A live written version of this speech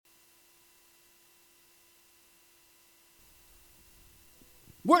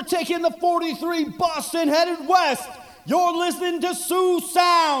We're taking the 43 Boston headed west. You're listening to Sioux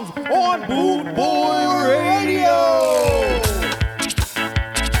Sounds on Boot Boy Radio.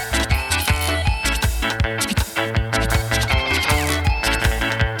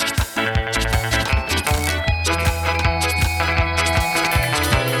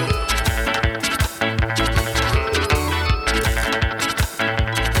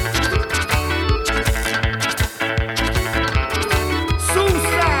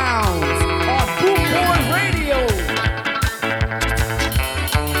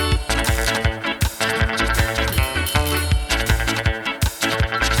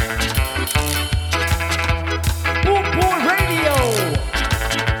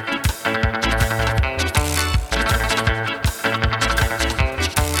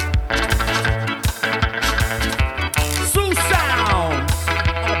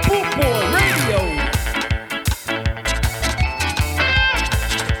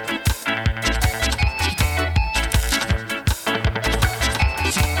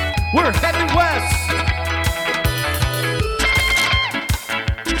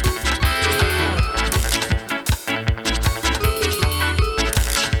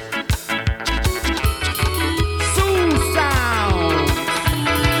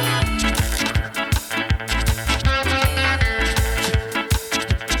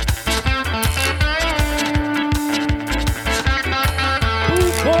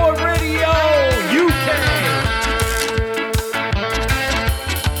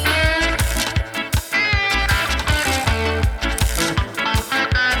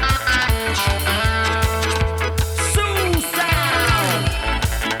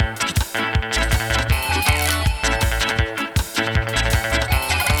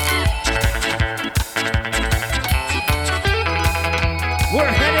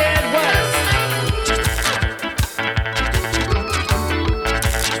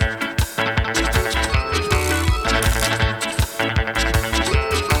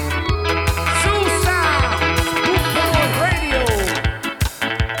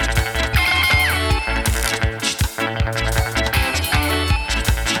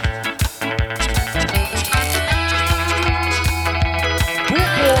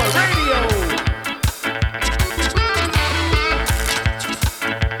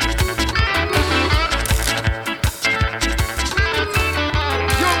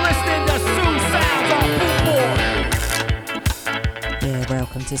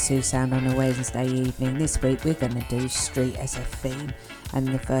 Sioux Sound on a Wednesday evening. This week we're going to do street as a theme, and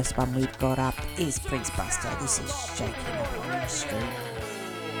the first one we've got up is Prince Buster. This is Shaking Up on the Street.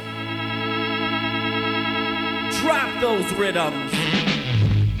 Drop those rhythms.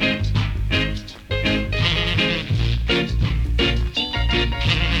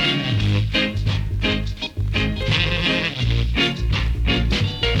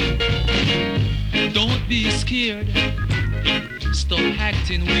 Don't be scared. Stop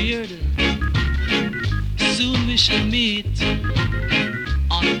acting weird. Soon we shall meet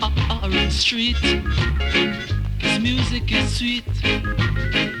on Orange Street. This music is sweet.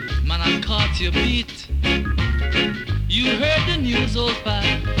 Man, I caught your beat. You heard the news, old pal.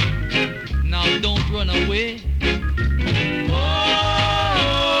 Now don't run away. Oh,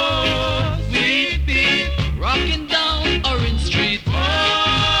 sweet beat, rocking down Orange Street.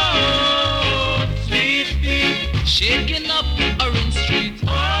 Oh, sweet beat, shaking up Orange Street.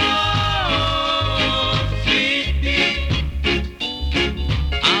 Oh, sweet beat.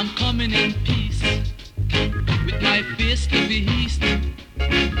 I'm coming in peace with my face to the east.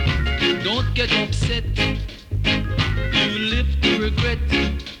 Don't get upset. You live to regret.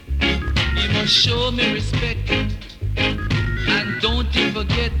 You must show me respect. And don't you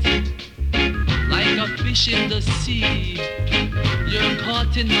forget, like a fish in the sea, you're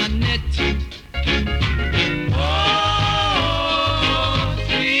caught in my net. Oh,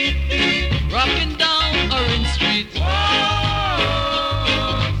 sweet beat, rocking down Orange Street.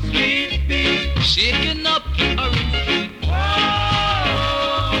 Oh, sweet beat, shaking up Orange Street. Oh,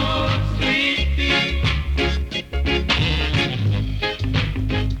 sweet beat.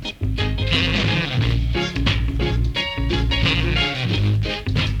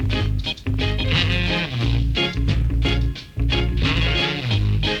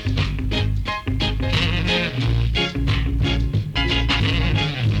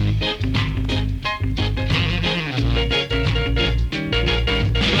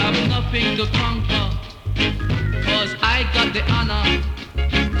 To conquer, cause I got the honor.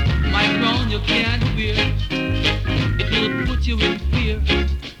 My crown you can't wear, it will put you in fear.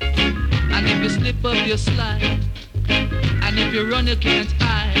 And if you slip up you slide, and if you run you can't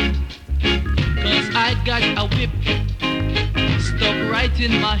hide. Cause I got a whip stuck right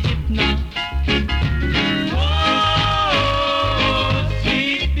in my hip now. Whoa,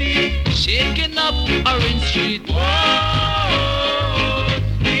 sweet beat, shaking up Orange Street. Whoa,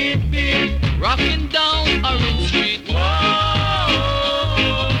 sweet beat, rocking down Orange Street. Whoa,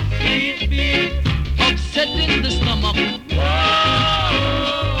 sweet beat, upsetting the stomach. Whoa,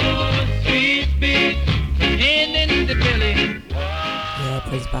 sweet beat, pain in the belly.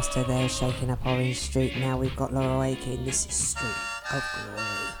 Prince Buster there shaking up Orange Street. Now we've got Laura Akin. This is Street of Glory.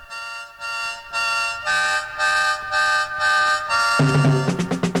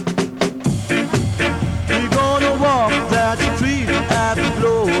 We're gonna walk that street of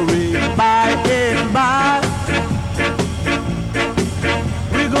glory by and by.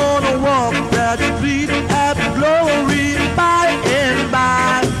 We're gonna walk that street of glory by and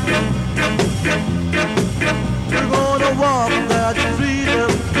by. We're gonna walk that street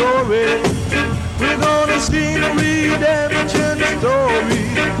of glory. We're gonna sing a redemption story.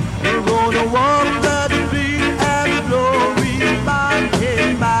 We're gonna walk that street of glory by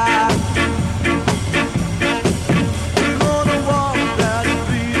and by. We're gonna walk that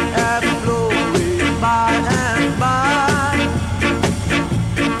street of glory by and by.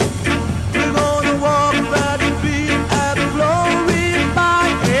 We're gonna walk that street of glory by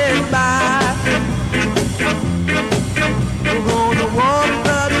and by. We're gonna walk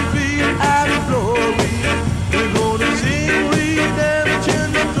that street of glory. We're gonna sing redemption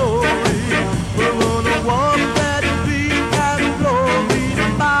story. We're gonna walk that street of glory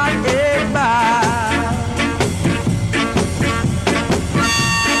by and by.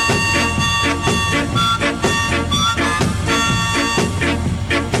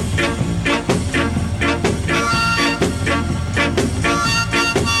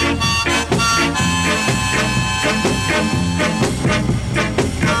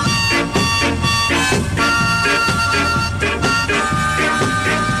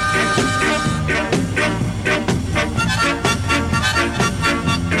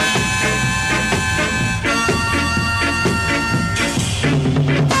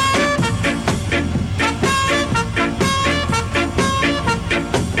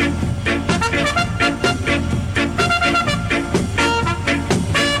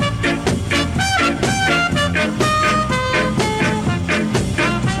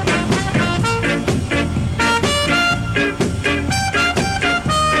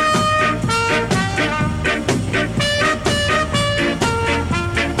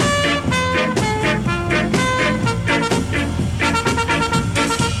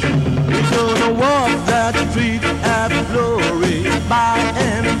 We're gonna walk that street of glory by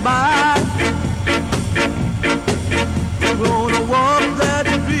and by. We're gonna walk that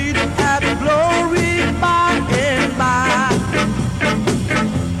street of glory by and by.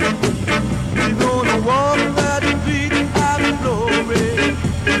 We're gonna walk that street of glory.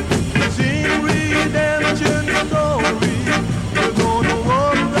 Sing redemption story. We're gonna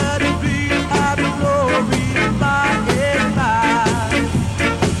walk that street of glory by and by.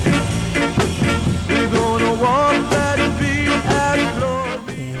 We're gonna walk that street of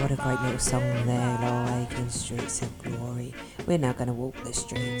glory. Yeah, what a great little song there, Laura Akin, Streets of Glory. We're now going to walk the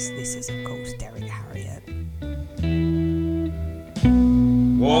streets. This is, of course, Derek Harriott.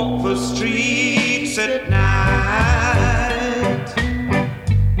 Walk the streets at night,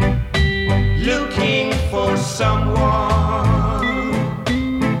 looking for someone,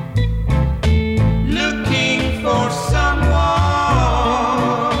 looking for someone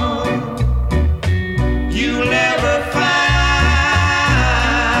you'll never find.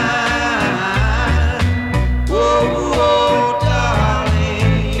 Oh, oh,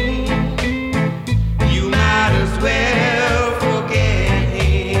 darling, you might as well forget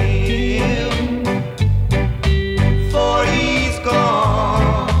him, for he's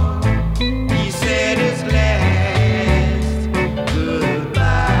gone. He said his last goodbye.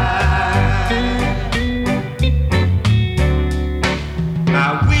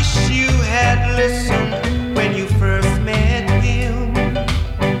 I wish you had listened when you first met him.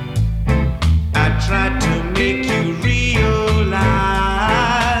 I tried to make you realize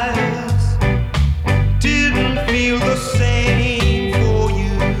didn't feel the same for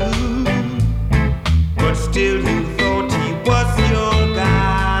you, but still you thought he was your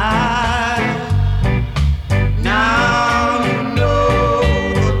guy. Now you know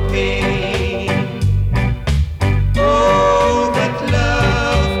the pain, oh, that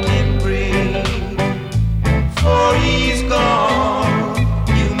love can bring.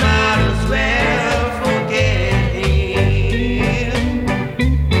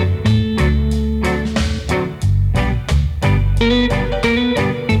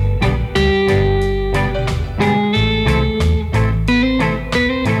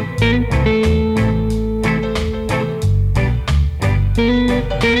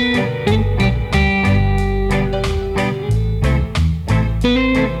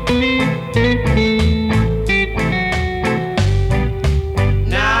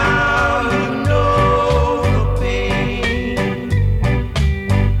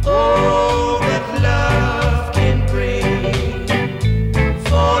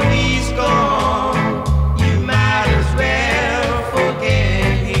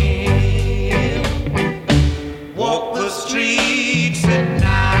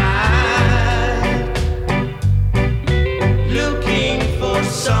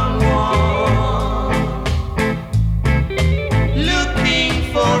 someone, looking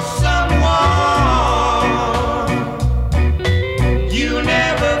for someone you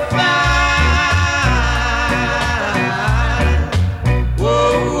never find.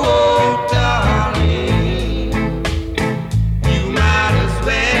 Whoa, whoa, darling, you might as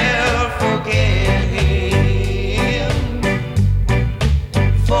well forget him,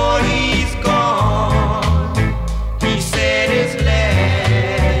 for he's gone. He said his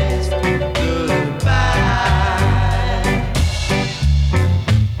last goodbye.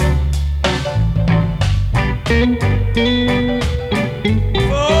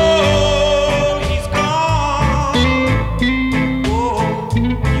 Oh, he's gone. Oh,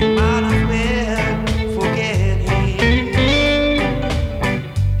 you might as well forget him.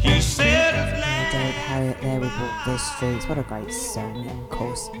 He said his last. Dave Harriet there with Walk the Streets. What a great song. And of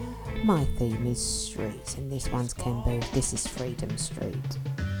course, my theme is streets, and this one's Ken Booth. This is Freedom Street.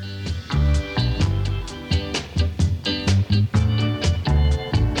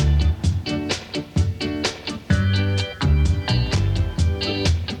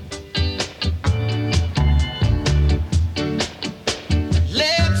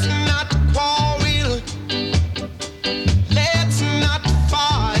 Let's not quarrel. Let's not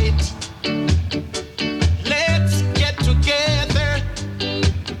fight. Let's get together.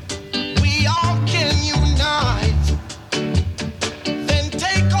 We all can unite. Then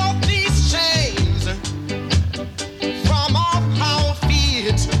take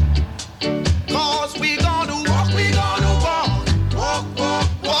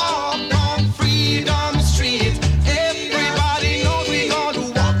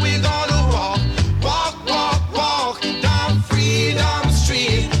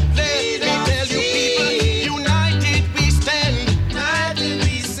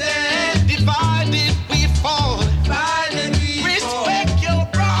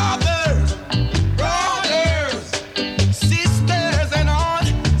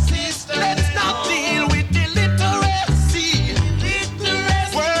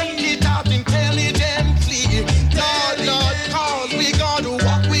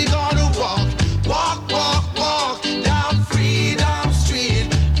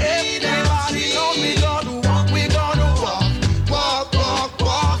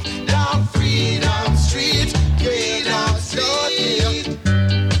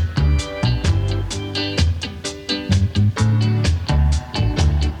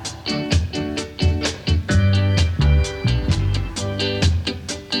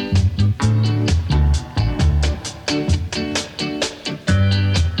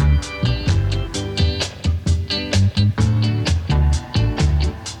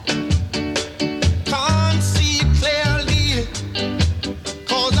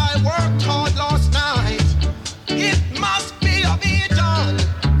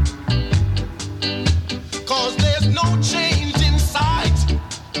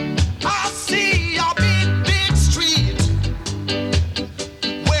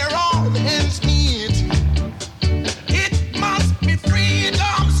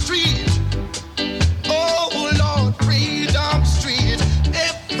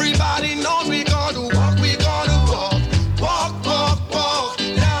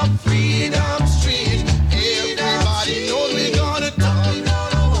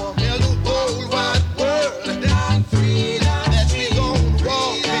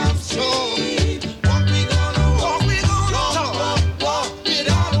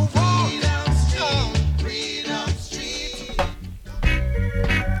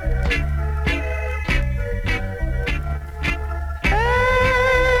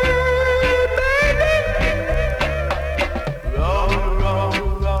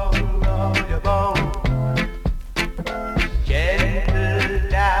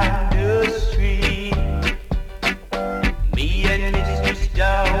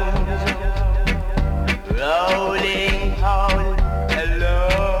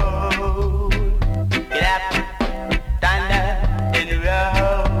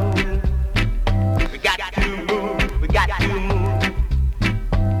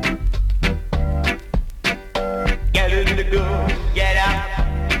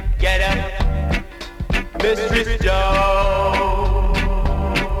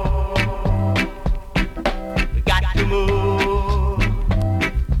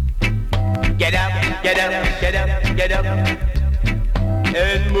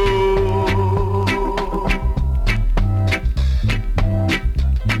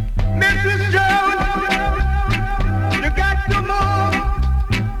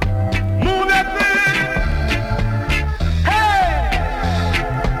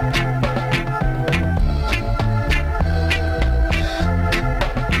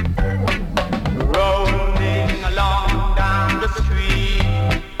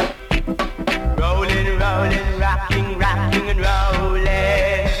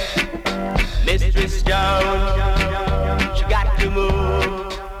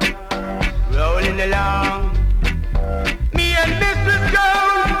along. Me and Mrs.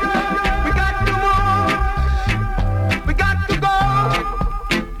 Jones, we got to move, we got to go.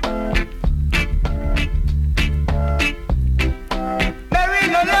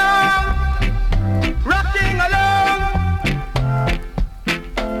 Merrying along, rocking along,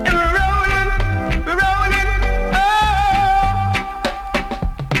 and we're rolling, oh.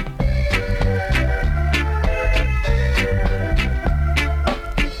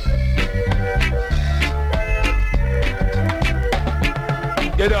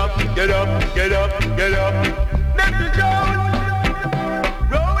 Get up, get up, get up, get up. Mr. Jones,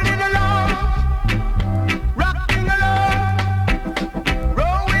 rolling along, rocking along,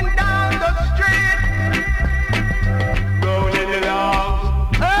 rolling down the street, rolling along.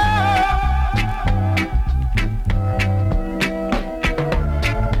 Oh.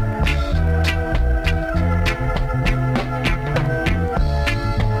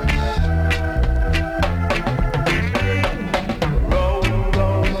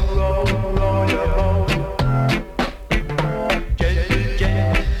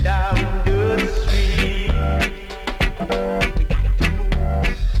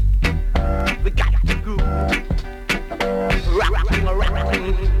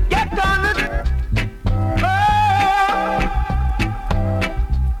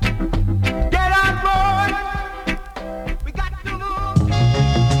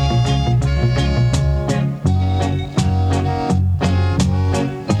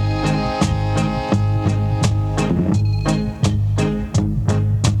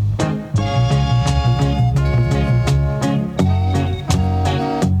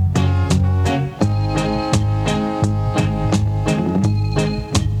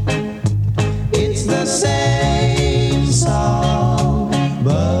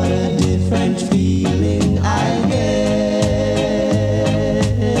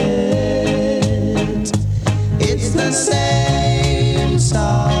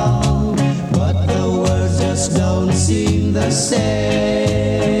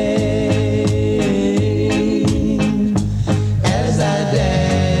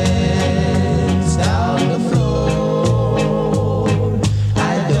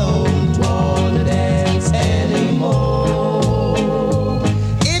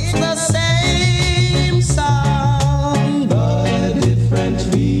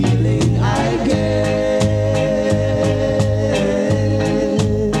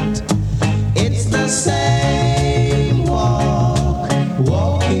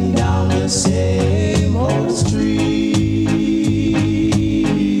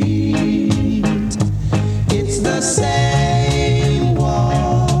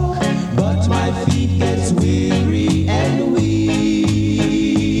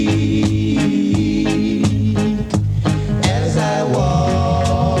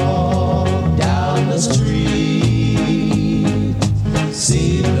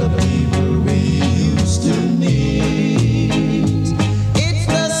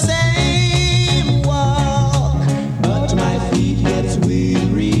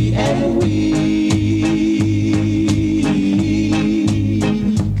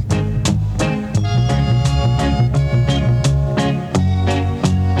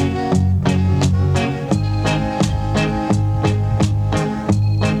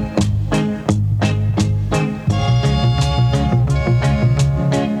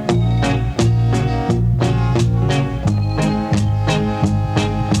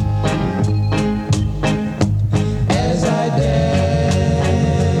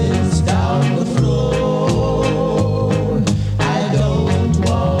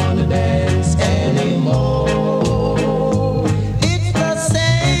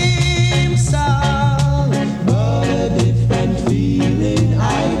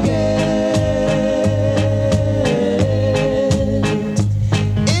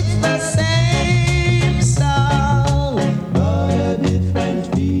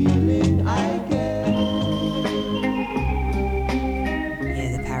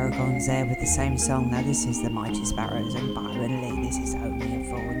 This is the Mighty Sparrows and Byron Lee. This is Only a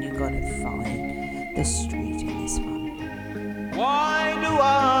Fool, and you've got to find the street in this one. Why do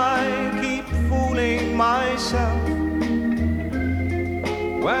I keep fooling myself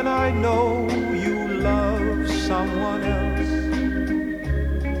when I know you love someone else?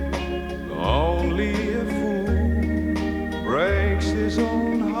 Only a fool breaks his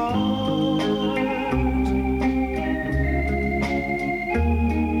own heart.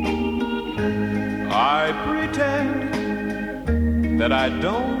 I pretend that I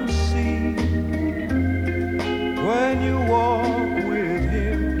don't see when you walk with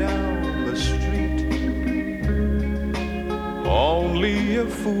him down the street. Only a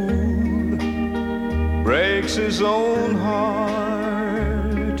fool breaks his own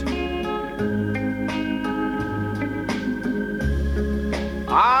heart.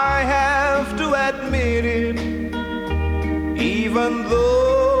 I have to admit it, even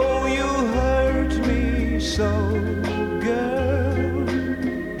though you hurt me so, girl,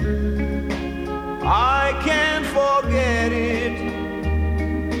 I can't forget it.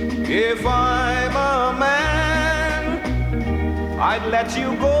 If I'm a man, I'd let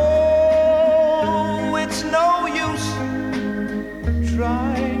you go. It's no use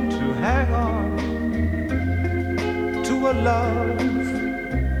trying to hang on to a love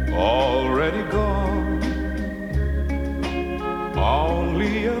already gone.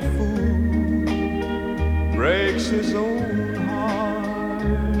 Only a fool breaks his own heart.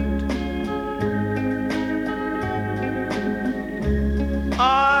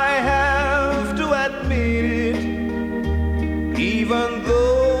 I have to admit it, even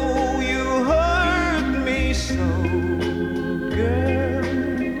though you hurt me so, girl,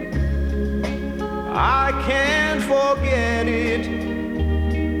 I can't forget it.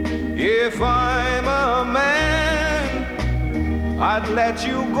 If I'm a man, I'd let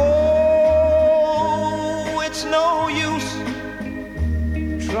you go. It's no use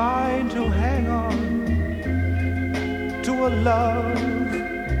trying to hang on to a love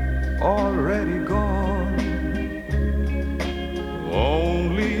already gone.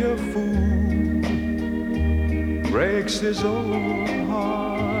 Only a fool breaks his own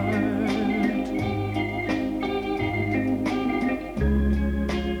heart.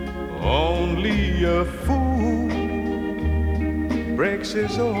 Only a fool breaks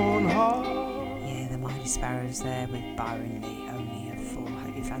his own heart. Yeah, the Mighty Sparrows there with Byron Lee, Only a Fool.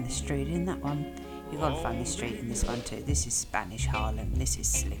 Hope you found the street in that one. You've got to find the street in this one too. This is Spanish Harlem. This is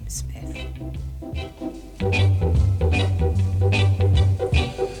Slim Smith.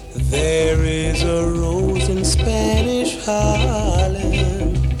 There is a rose in Spanish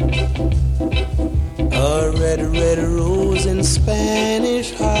Harlem, a red, red rose in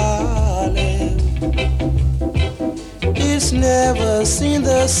Spanish Harlem. It's never seen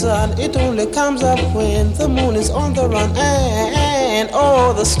the sun, it only comes up when the moon is on the run and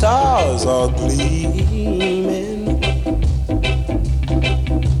all the stars are gleaming.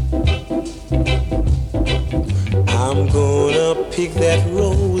 I'm gonna pick that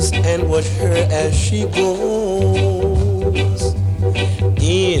rose and watch her as she goes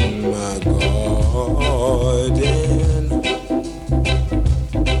in my garden.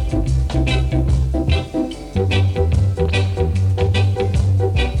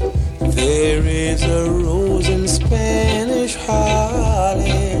 There is a rose in Spanish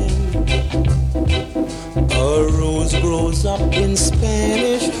Harlem. A rose grows up in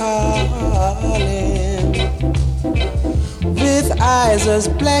Spanish Harlem, with eyes as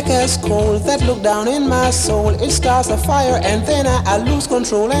black as coal that look down in my soul. It starts a fire and then I lose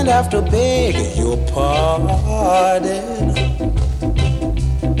control and have to beg your pardon.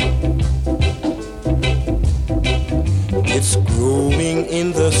 It's growing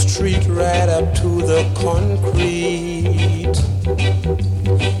in the street right up to the concrete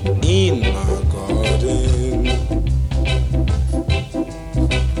in my garden.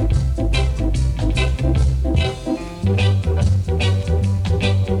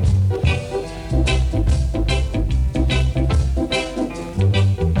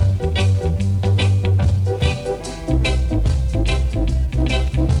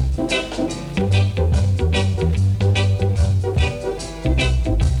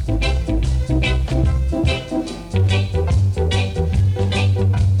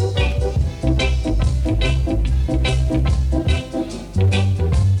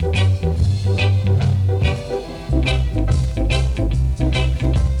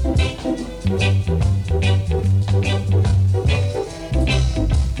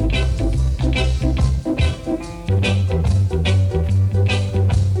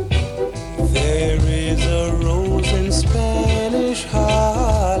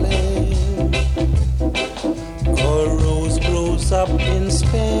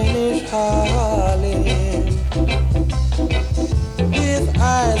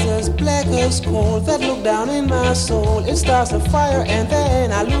 It starts a fire and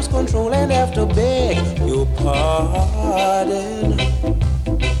then I lose control and have to beg your pardon.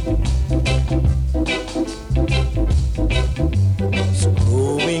 It's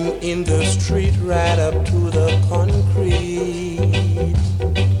growing in the street right up to the concrete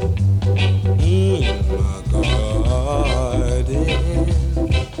in my garden.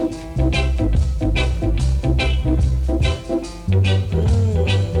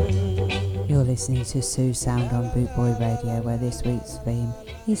 You're listening to Sue Sound on Boot Boy Radio, where this week's theme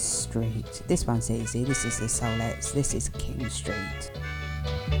is street. This one's easy. This is the Soulettes. This is King Street.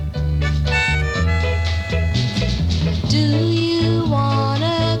 Do you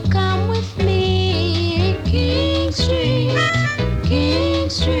wanna come with me, King Street, King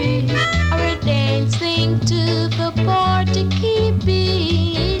Street? Or dancing to the party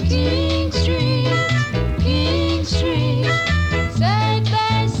keeping, King Street, King Street. Side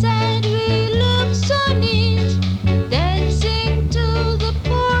by side we look so neat, dancing to the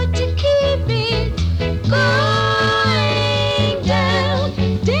party keeping, going down,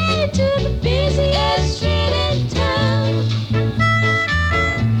 down to the busiest street in town.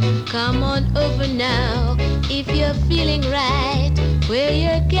 Come on over now, if you're feeling right, wear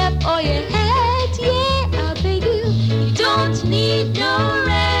your cap or your hat, yeah, I beg you. You don't need no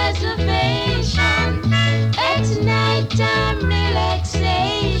reservation, it's nighttime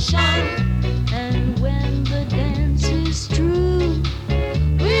relaxation. And when the dance is through,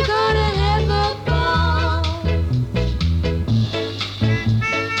 we're gonna have a ball.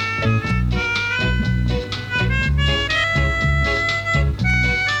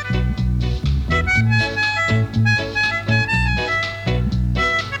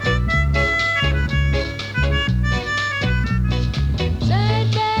 Side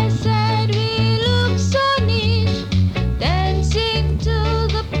by side we look so neat, dancing to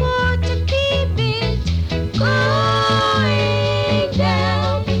the party keep it, going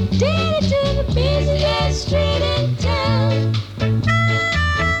down, down to the busiest street in town.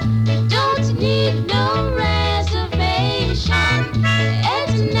 Don't need no reservation,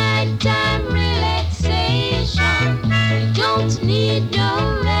 it's nighttime relaxation. Don't need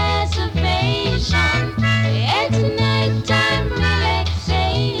no reservation, it's nighttime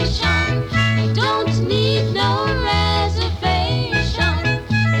relaxation. Don't need no reservation,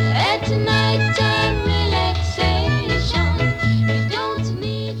 it's nighttime relaxation. Don't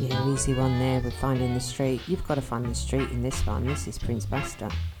need Yeah, easy one there with Finding the Street. You've got to find the street in this one. This is Prince Buster.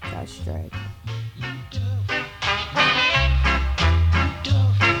 Go straight.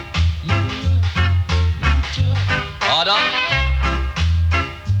 Order.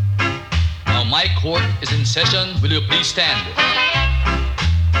 Now my court is in session. Will you please stand?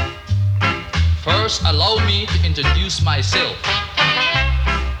 First, allow me to introduce myself.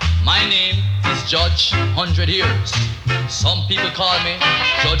 My name is Judge 100 Years. Some people call me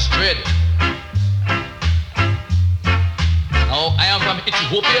Judge Dread. Now, I am from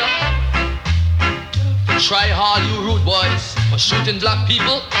Ethiopia. To try hard, you rude boys, for shooting black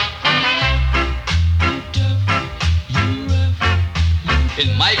people.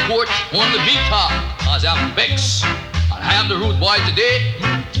 In my court, only me talk, cause I'm vexed. And I am the rude boy today.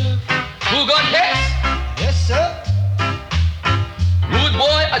 Who got this? Yes, sir. Rude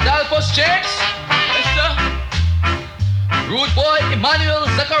boy Adolphus James. Yes, sir. Rude boy Emmanuel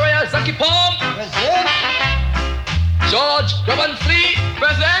Zachariah Zaki Palm. Present. George Robin Flea.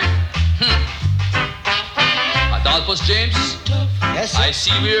 Present. Adolphus James. Yes, sir. I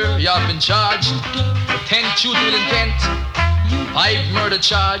see where you have been charged with 10 shooting with intent, 5 murder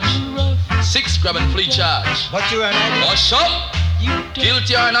charge, 6 grab and flee charge. But you are not Hush up!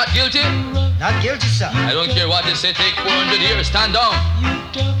 Guilty or not guilty? not guilty, sir. I don't care what they say, take 400 years, stand down.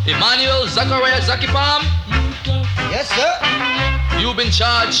 Emmanuel Zachariah Zaki Palm, Yes, sir. you've been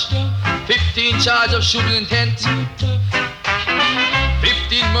charged 15 charge of shooting intent,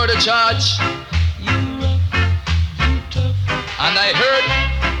 15 murder charge, and I heard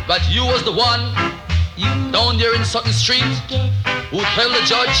that you was the one down there in Sutton Street who tell the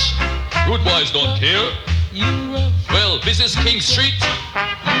judge, rude boys don't care. Well, this is King Street,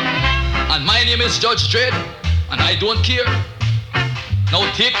 and my name is Judge Dredd, and I don't care. Now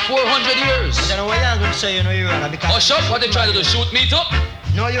take 400 years. I don't know what you're going to say, you know, Your Honor, because... Hush up, what they trying to do, shoot me too?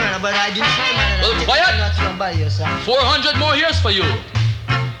 No, Your Honor, but I didn't shoot the man. Well, quiet. Not somebody, yes, sir. 400 more years for you.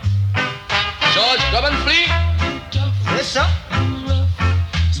 George, grab and flee. Yes, sir.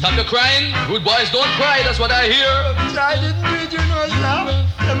 Stop your crying. Rude boys don't cry, that's what I hear. Sir, I didn't do it, you know, sir.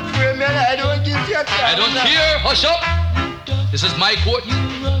 I'm free, man. I don't give you a I don't care. Hush up. This is my court.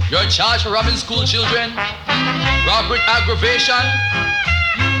 You're charged for robbing school children, robbery, aggravation.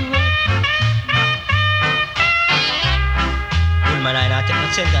 Well, man, I not take no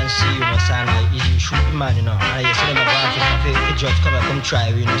sentence to you, know, sir. You shoot the man, you know. And you say them about if the judge come try,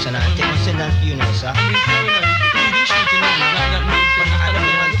 you know, sir. I take no sentence to you, know, sir.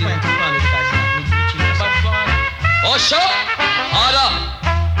 Hush up. Order.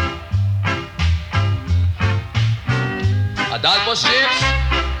 Adolphus James,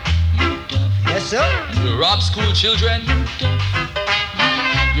 Yes, sir. you rob school children,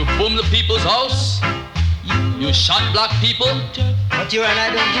 you boom the people's house. You shot black people. But you and I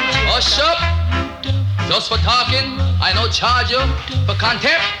don't give you. Hush up. Just for talking, I now charge you for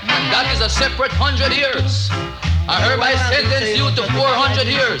contempt, and that is a separate 100 years. I hereby sentence you to 400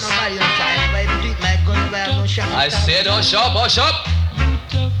 years. I said hush up, hush up.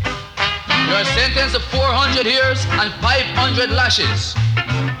 You are sentenced to 400 years and 500 lashes.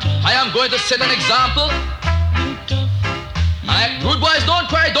 I am going to set an example. Rude boys, don't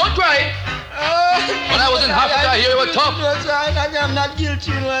cry, don't cry. When I was in Africa, here you were tough. I'm not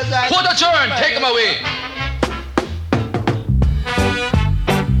guilty. Put a turn, take them away.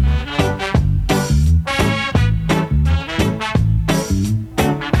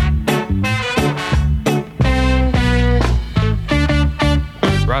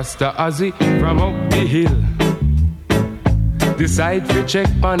 Rasta Ozzy from up the hill decide to check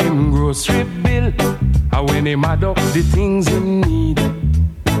on him grocery bill. And when him add up the things him need,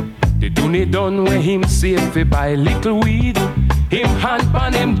 the donny done where him save fi buy little weed. Him hand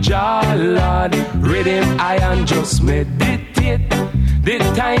pan him jaw, lad, read him eye and just meditate. The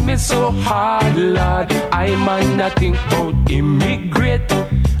time is so hard, lad, I man nothing about immigrate.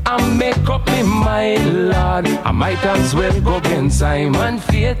 I make up my mind, lad, I might as well go against Simon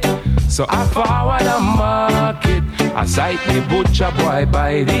Fate. So I forward a market, I sight the butcher boy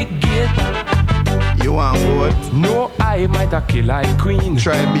by the gate. You want what? No, I might a kill like queen.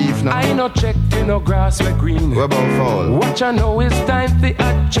 Try beef now. I no check to no grass where green. What about fowl? Watch I know it's time for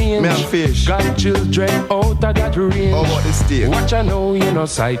a change. Me and fish. Got children out of that range. How about the steak? Watch I know you no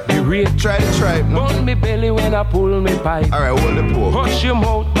sight the rate. Try the tripe now. Burn me belly when I pull me pipe. Alright, hold the pork. Hush your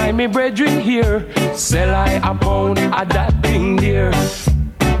mouth, my me brethren here. Sell I a pound of that thing there.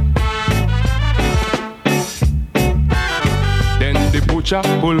 Then the butcher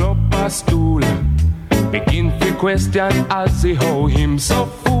pull up a stool. Begin to question as he how him so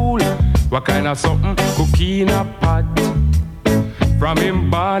fool. What kind of something cookie in a pot? From him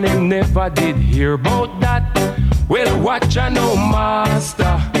born him never did hear about that. Well watch I know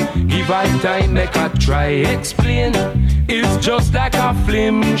master. Give I time make I try explain. It's just like a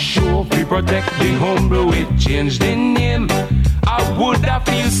film show. We protect the humble, we change the name. I would have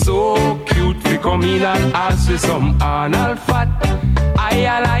feel so cute. We come in and ask for some anal fat.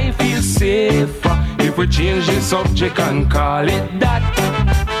 I feel safer if we change the subject and call it that.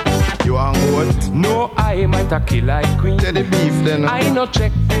 You want what? No, I might a kill like queen. Tell the beef then. I no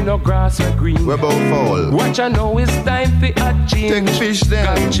check for no grass or green. What about fowl? Watch I know it's time for a change. Take fish then.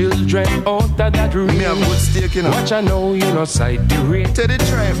 Got children out of that room. Me a good steak you know. Watch I know you no sight the rate. Tell the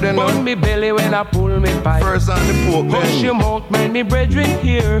tripe then. Burn me belly when I pull me pipe. First on the pork then. Hush your mouth, mind me brethren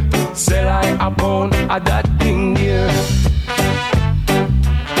here. Sell I a pound of that thing here.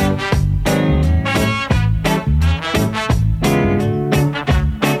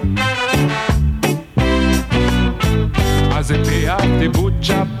 As they pay off the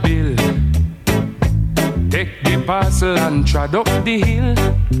butcher bill, take the parcel and trod up the hill.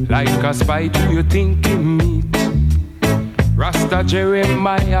 Like a spy do you think he meet Rasta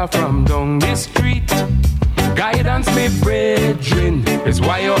Jeremiah from down the street. Guidance me brethren is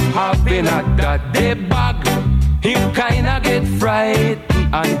why you having a that day bag. Him kinda get frightened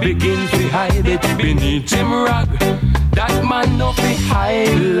and begin to hide it beneath him rag. That man no fi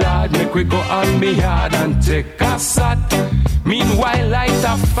hide, lad. Make we go on me yard and take a sat. Meanwhile light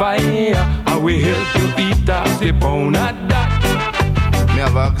a fire, and we help you eat off the bone of that. Me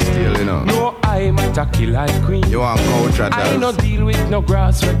have oxtail, you know. No, I might a kill like queen. You want couch at that? I no deal with no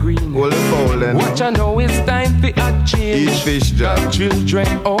grass or green. Hold the fowl then. Watch I know it's time for a change. Eat fish Got job. children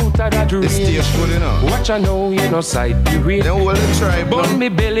out of that range. The steak good, you know. Watch I know you no sight the rate. Then hold the tripe Burn now. me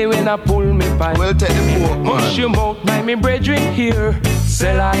belly when I pull me pipe. Well, take the pork, Hush man. your mouth, my me brethren here.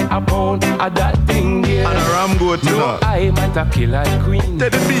 Sell I a pound of that thing here. And a ram goat, you No, know. I might a kill like queen.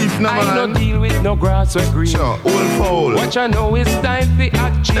 Take the beef now, I no man. deal with no grass or green. Sure, hold fowl. Watch I know it's time for a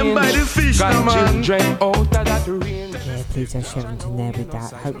change. Them buy the fish Got now, man. children out of that range. Yeah, Peter Shevington there with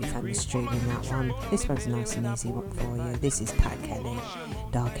that. Hope you found the stream in that one. This one's a nice and easy one for you. This is Pat Kelly,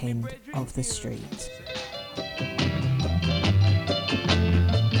 Dark End of the Street.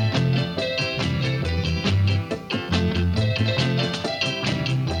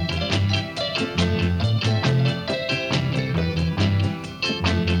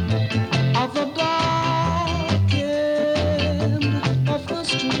 Of the dark end of the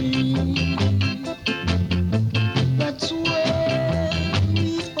street, that's where we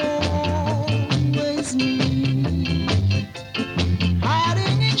always meet,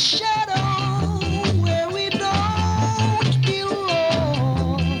 hiding in shadow where we don't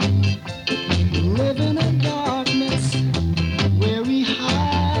belong, living in darkness where we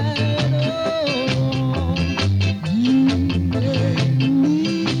hide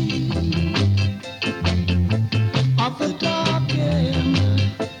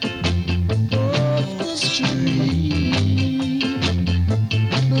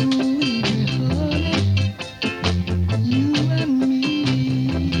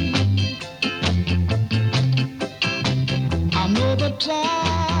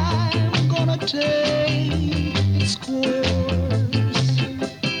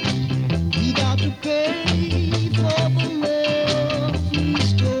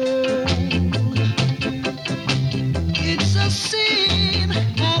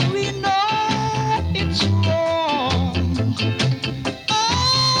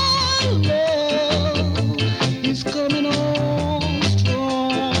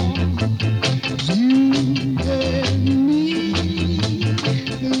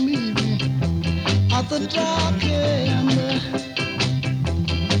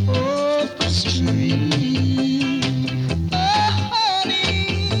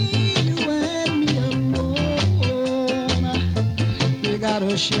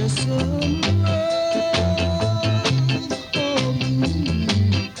gotta share some love for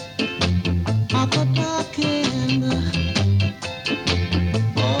me. At the dark end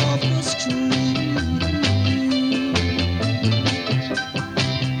of the street.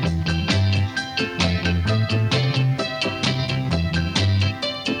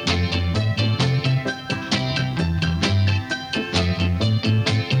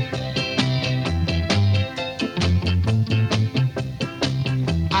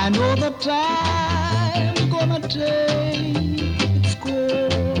 I know the time gonna take its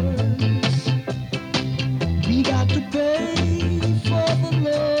course. We got to pay for the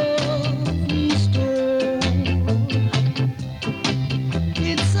love we stole.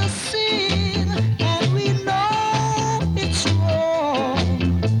 It's a sin and we know it's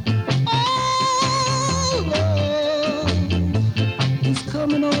wrong. Oh, love is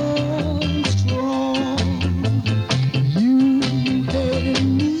coming on strong. You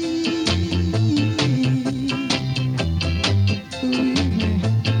and me.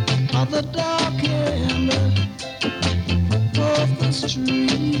 At the dark end of the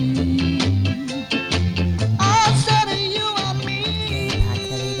street, I said you and me.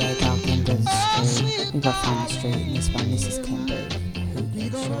 Kelly, the dark end of the street. We've got Fun Street in this one. This is Kim Booth.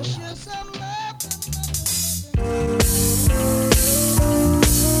 Who gets your love?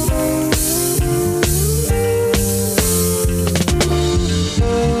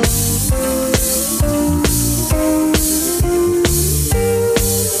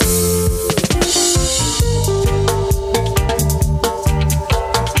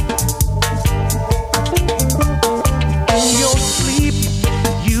 In your sleep,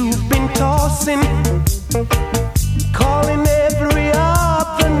 you've been tossing, calling every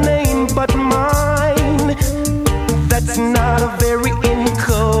other name but mine. That's not a very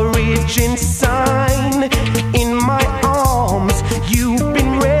encouraging sign. In my arms, you've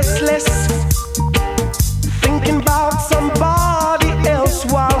been restless, thinking about somebody else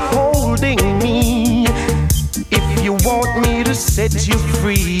while holding me. If you want me to set you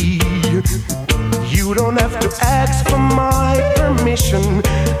free, you don't have to ask for my permission.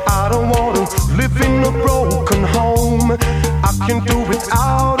 I don't want to live in a broken home. I can do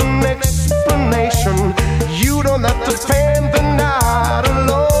without an explanation. You don't have to spend the night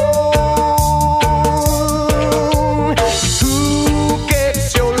alone. Who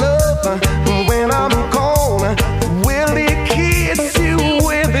gets your love when I'm gone? Will he kiss you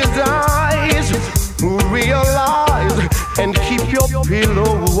with his eyes? Realize and keep your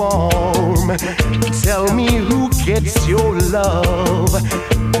pillow warm. Tell me who gets your love.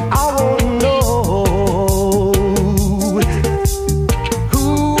 I wanna know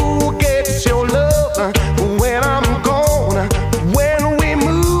who gets your love when I'm gone. When we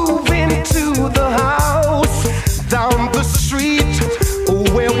move into the house down the street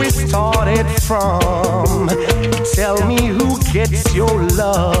where we started from. Tell me who gets your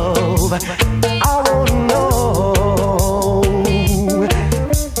love. I wanna know.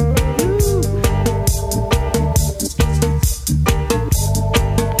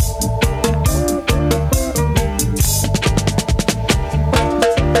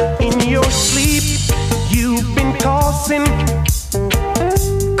 In your sleep, you've been tossing,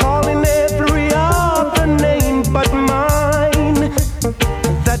 calling every other name but mine.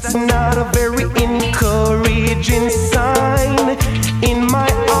 That's not a very encouraging sign. In my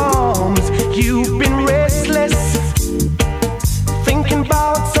arms, you've been restless, thinking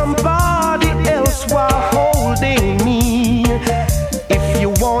about somebody else while holding me. If you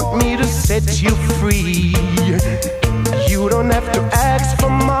want me to set you free, you don't have to ask for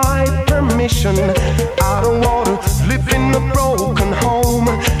my permission. I don't want to live in a broken home.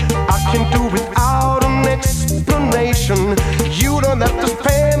 I can do without an explanation. You don't have to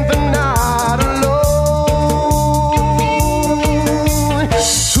spend the night alone.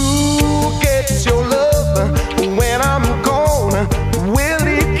 Who gets your love when I'm gone? Will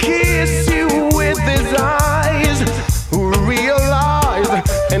he kiss you with his eyes? Realize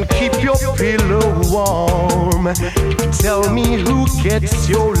and keep your pillow warm. Tell me who gets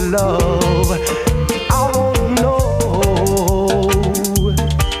your love. I wanna know.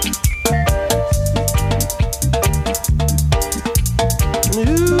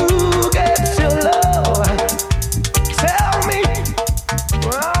 Who gets your love? Tell me.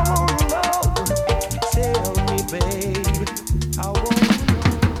 I wanna know. Tell me, babe. I wanna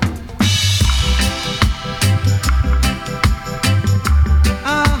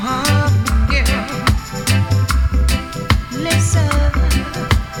yeah. Listen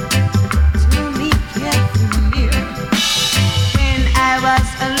to me.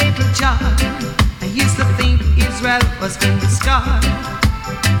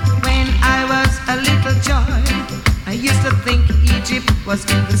 was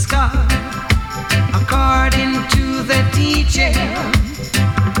in the sky. According to the teaching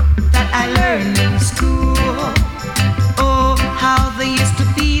that I learned in school, oh, how they used to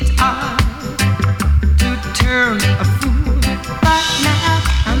beat us to turn a fool. But now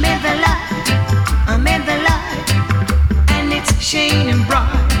I'm in the light, I'm in the light, and it's shining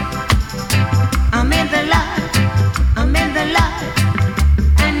bright. I'm in the light, I'm in the light,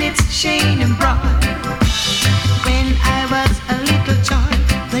 and it's shining bright. When I was a little child,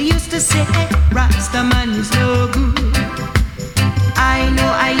 they used to say, Rastaman is no good. I know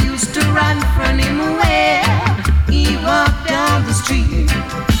I used to run from him where he walked down the street.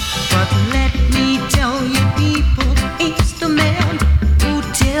 But let me tell you people, he's the man who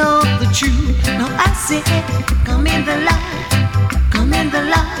tells the truth. Now I say, come in the light, come in the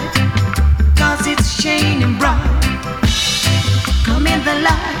light, 'cause it's shining bright. Come in the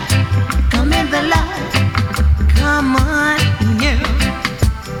light, come in the light, come on, yeah.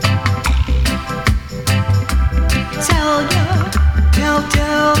 Tell you,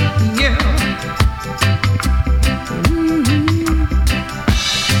 tell you.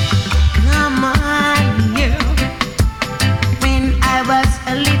 Come on, yeah. When I was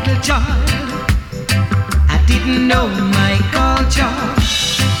a little child, I didn't know my culture.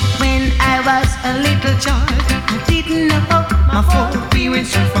 When I was a little child, I didn't know my folk. We went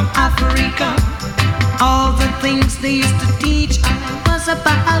straight from Africa. All the things they used to teach I was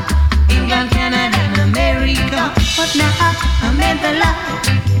about England, Canada, and America. But now I'm in the light,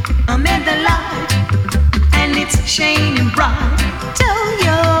 I'm in the light, and it's shining bright. Tell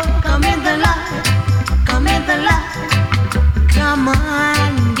you, come in the light, come in the light, come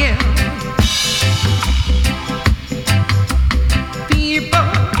on, girl. People,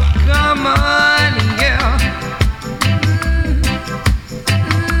 come on, girl.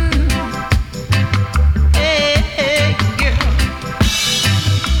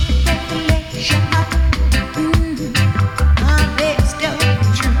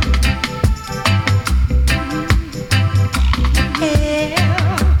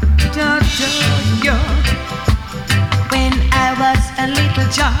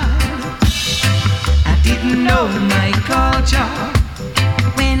 Child, I didn't know my culture.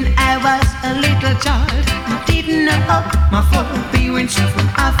 When I was a little child, I didn't know my folk. We went straight from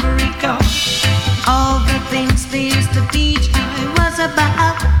Africa. All the things they used to teach I was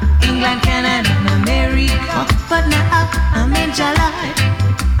about England, Canada, and America. But now I'm in July,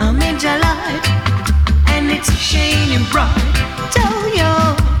 I'm in July, and it's shining bright. Tell you,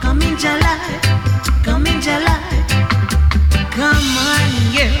 come in July, come in July. Come on,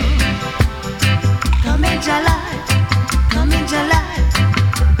 yeah. Come in July, come in July,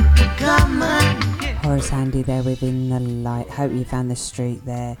 come on. Horace Handy there within the light. Hope you found the street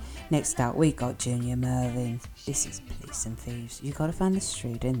there. Next up, we got Junior Mervin. This is Police and Thieves. You gotta find the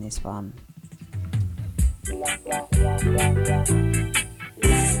street in this one.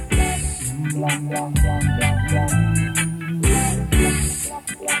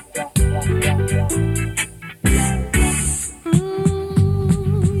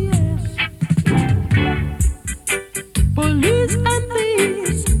 Police and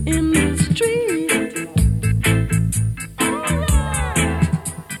thieves in the street,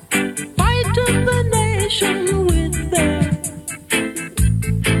 fighting the nation with their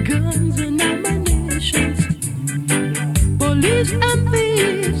guns and ammunition. Police and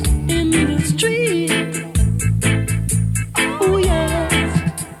thieves in the street, oh yes,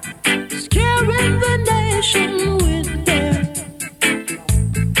 scaring the nation with their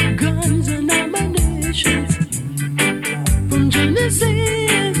guns and ammunition.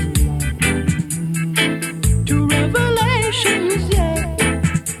 Genesis to Revelations, yeah,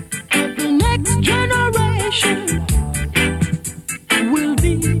 but the next generation will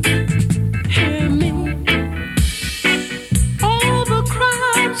be, hear me, all the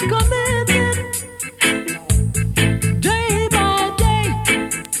crimes committed day by day,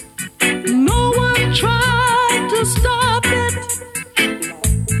 no one tried to stop it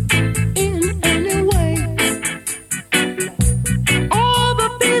in any way.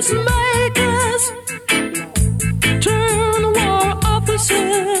 Peacemakers turn war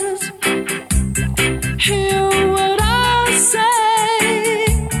officers. Hear what I say.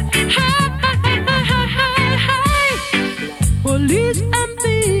 Hey, hey, hey, hey, hey. Police and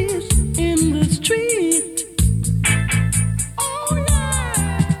thieves in the street. Oh yeah.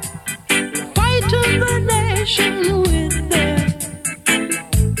 Fighting the nation with their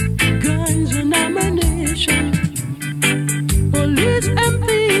guns and ammunition. Police and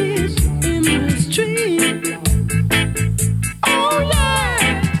thieves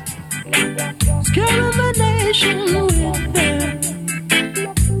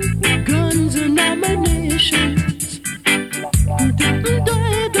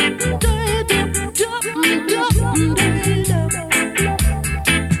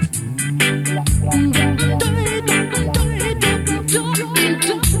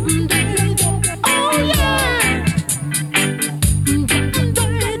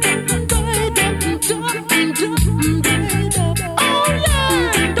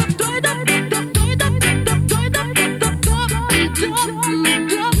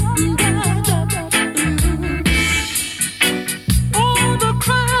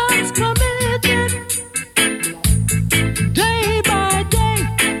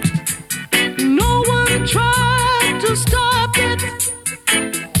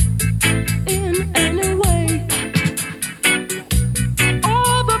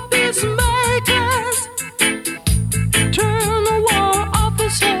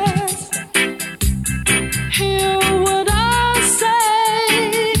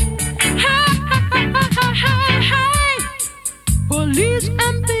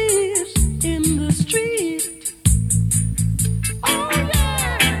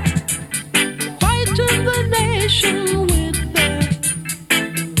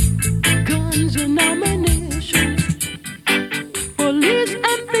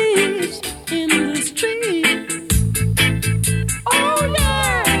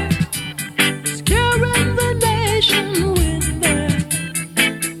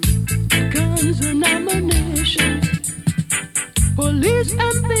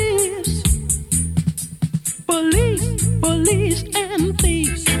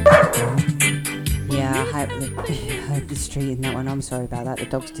Sorry about that, the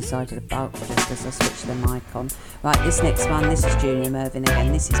dogs decided to bark just as I switched the mic on. Right, this next one, this is Junior Mervyn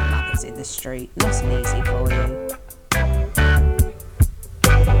again. This is Mothers in the Street. Nice and easy for you.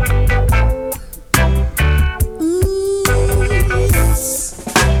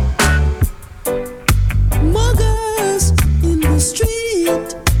 Mothers in the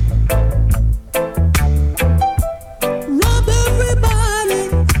street, rob everybody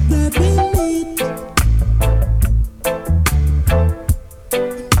that they meet.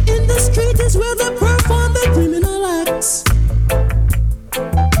 In the street is where they perform the criminal acts.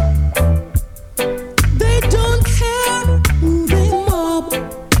 They don't care who they mob.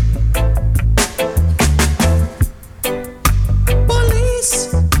 Police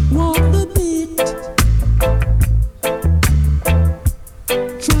walk the beat,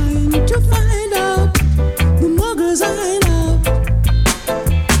 trying to find out the muggers hideout.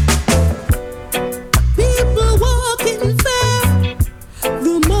 People walking fair,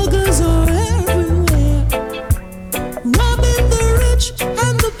 the muggers are everywhere, robbing the rich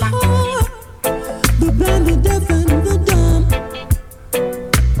and the poor, the blind, the deaf and the dumb.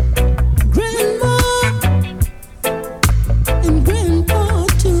 Grandma and grandpa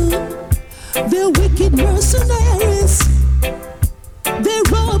too, they're wicked mercenaries. They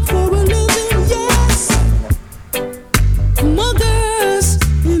rob for a living, yes. Muggers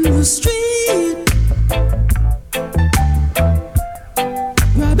in the street,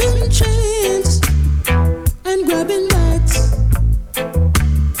 grabbing chains and grabbing bags,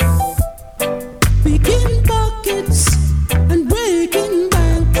 picking pockets and breaking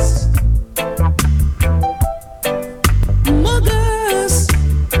banks. Muggers,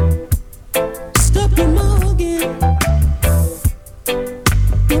 stop your mugging.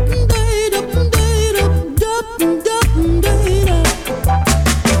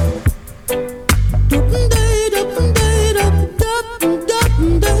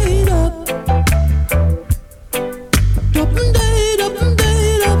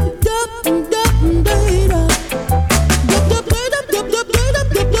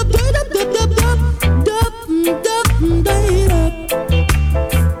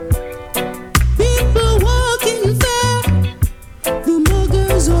 People walking fair, the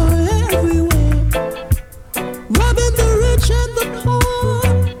muggers are everywhere, robbing the rich and the poor,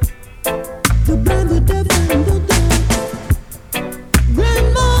 the blind, the deaf and the dumb.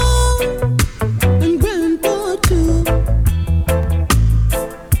 Grandma and grandpa too,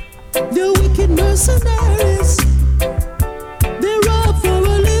 they're wicked mercenaries. They rob for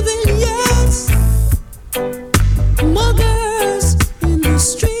a living, yes. Muggers in the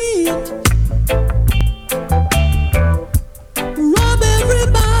street, rob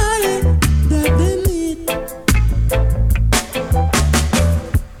everybody that they meet.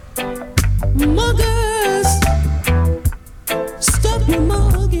 Muggers, stop your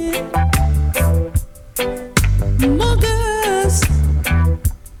mugging. Muggers,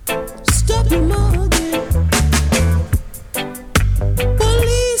 stop your mugging.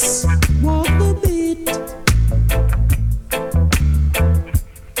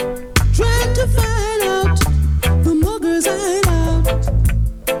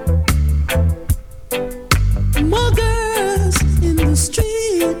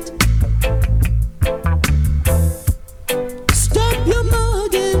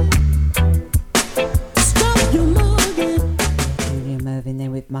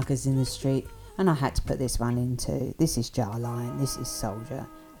 with Muggers in the Street, and I had to put this one in too. This is Jarline, this is Soldier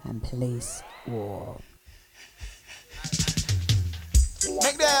and Police War.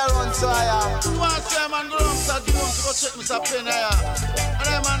 Make the air run so I am. You want to say, man, go down to go check Mr. Penn here. And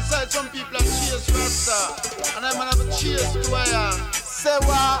I man said some people have chased Rasta. And I man have a chase to where. Say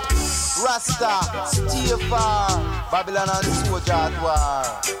what? Rasta, stay far. Babylon and the soldier at war.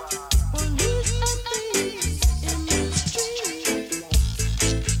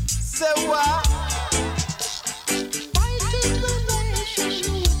 Say what?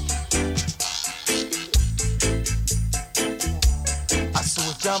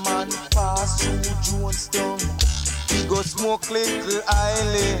 Man pass through Jonestown, he go smoke Little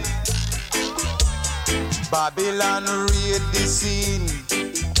Island. Babylon raid the scene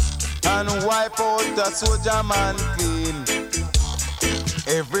and wipe out the soldier man clean.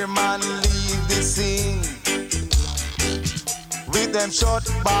 Every man leave the scene with them shot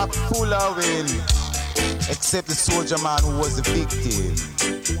back full of wind, except the soldier man who was the victim.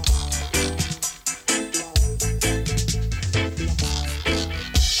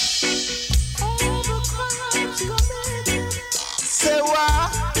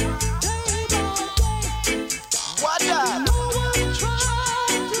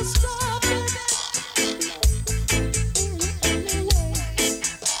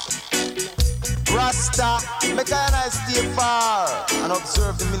 Make I stay far and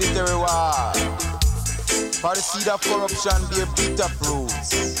observe the military war. For the seed of corruption be a bitter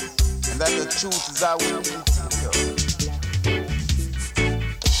fruits, and that the truth is I will tell you.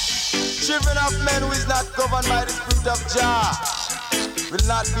 Children of men who is not governed by the spirit of Jah will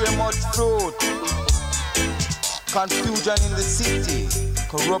not bear much fruit. Confusion in the city,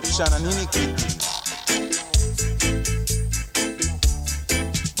 corruption and iniquity.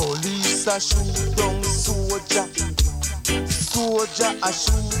 Police a shoot down soldier, soldier a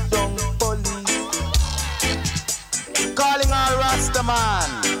shoot down police. Calling all Rasta man,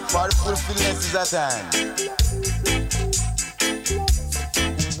 for the fulfillment is at hand.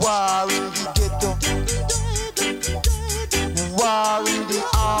 War in the ghetto, war in the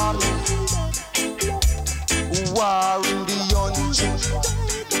army, war in the young church,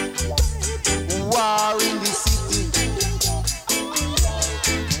 war in the city,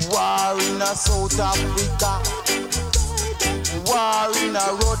 war in South Africa, war in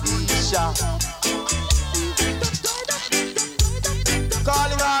Rhodesia.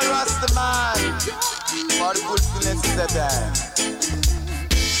 Calling all Rasta man, for the fulfillment is at hand.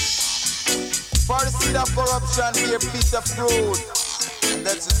 For the seed of corruption be a bitter fruit, and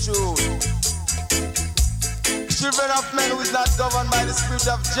that's the truth. Children of men who is not governed by the spirit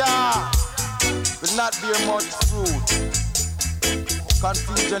of Jah will not bear much fruit.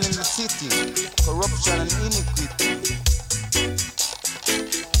 Confusion in the city, corruption and iniquity.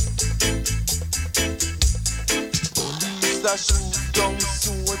 Police a shoot down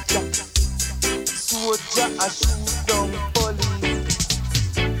soldier, soldier a shoot down police.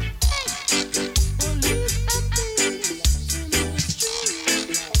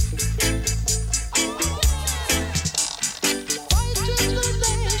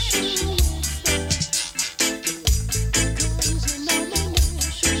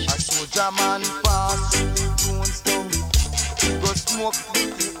 Man pass through Jonestown, go smoke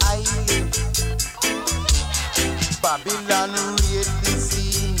Little Island. Babylon raid the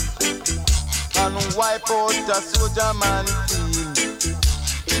scene and wipe out the soldier man clean.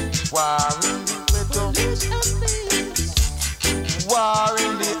 War in the ghetto, war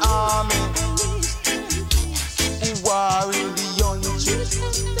in the army, war in the young church,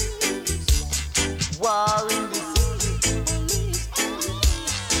 war in the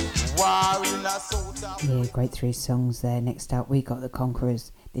yeah, great three songs there. Next up, we got the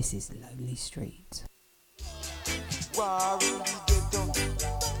Conquerors. This is Lonely Street.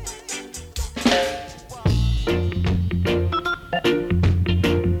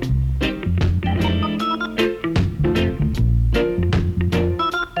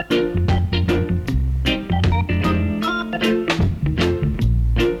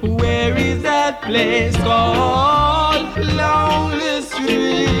 Where is that place called Lonely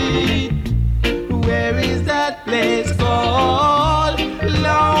Street? Where is that place called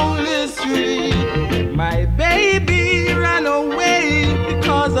Lonely Street? My baby ran away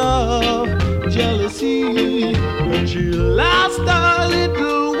because of jealousy, when she lost a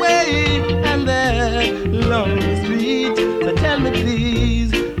little weight and then Lonely Street. So tell me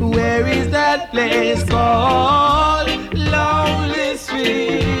please, where is that place called Lonely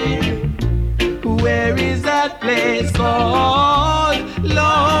Street? Where is that place called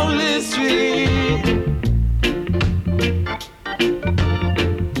Lonely Street?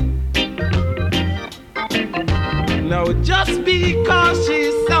 Now just because she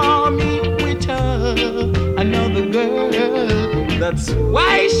saw me with her, another girl, that's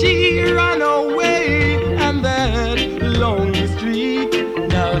why she ran away on that lonely street.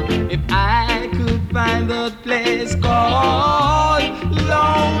 Now if I could find that place called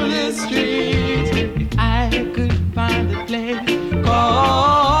Lonely Street, if I could find the place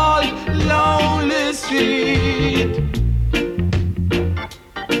called Lonely Street.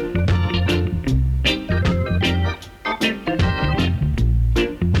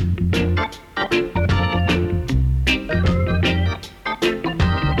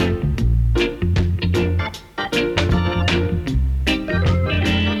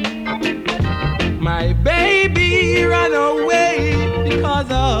 My baby ran away because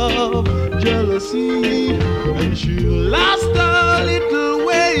of jealousy, and she lost a little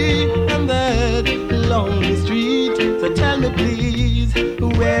way in that lonely street. So tell me please,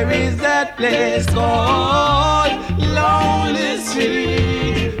 where is that place called Lonely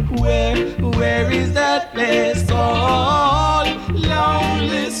Street? Where is that place called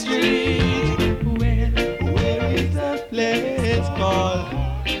Lonely Street? Where is that place called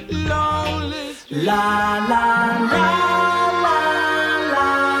Lonely Street? La la la la la la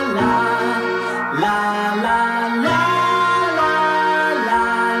la la la la la la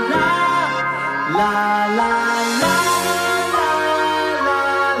la la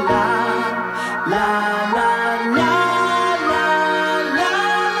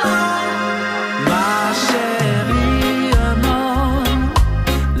Ma chérie amor,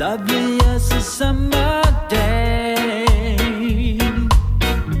 lovely as a summer day.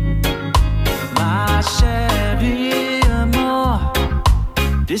 Ma chérie amor,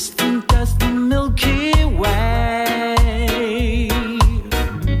 distant as the Milky Way.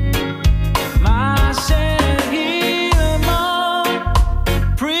 My chérie amor,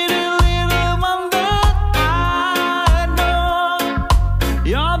 pretty little one that I know.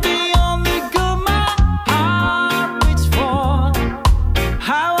 You're the only girl my heart beats for.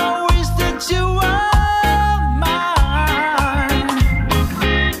 How I wish that you were mine.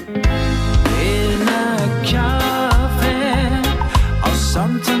 In a cafe, or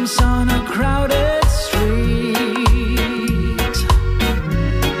sometimes on a crowded street,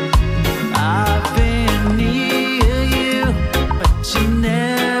 I've been near you, but you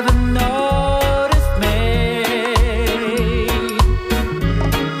never noticed me.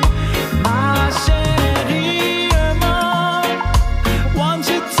 My chérie amor, won't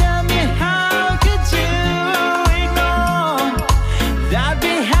you tell me how could you ignore that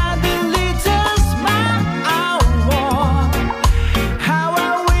behind the little smile I wore? How I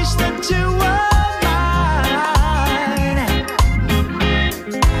wish that you were mine.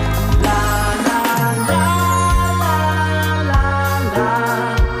 La la la la la la la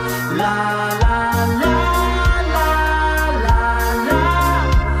la la la la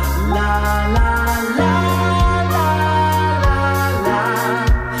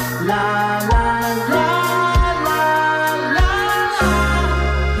la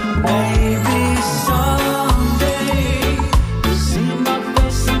Maybe someday you'll see my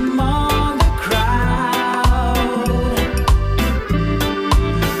face among the crowd.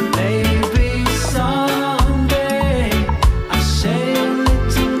 Maybe someday I'll share a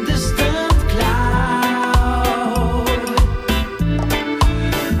little distant cloud.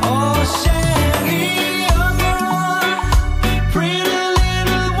 Oh, chérie amor, pretty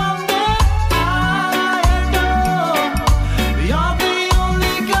little one that I adore. You're the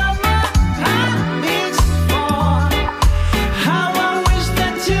only girl my heart beats for. How I wish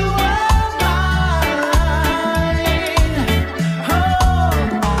that you were mine. Oh,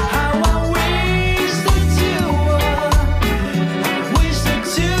 how I wish that you were. Wish that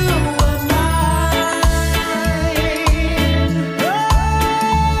you were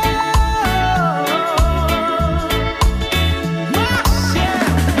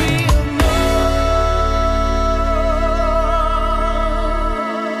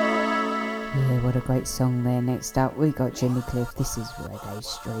Yeah, what a great song there. Next up, we got Jimmy Cliff. This is Reggae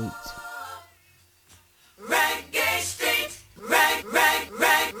Street. Reggae Street, Reggae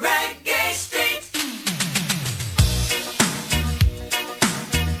Street.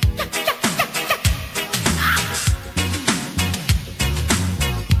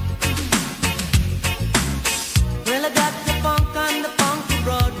 Well, I got the funk on the funky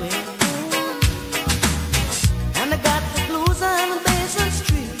Broadway, and I got the blues on the Basin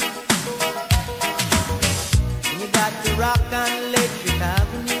Street, and you got the rock on Electric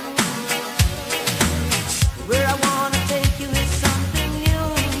Avenue.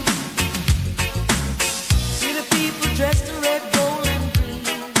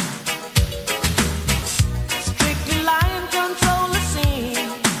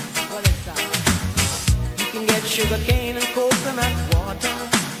 sugar cane and coconut water.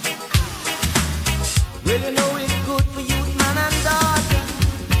 Well, you know it's good for youth, man and daughter.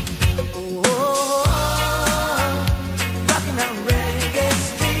 Oh, rocking down Reggae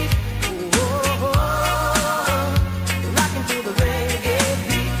Street. Oh, rocking to the reggae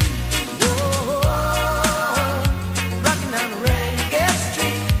beat. Oh, rocking down Reggae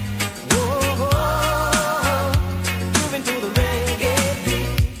Street. Oh, moving to the reggae beat.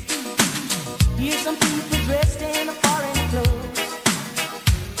 Here's some people dressed in a foreign clothes.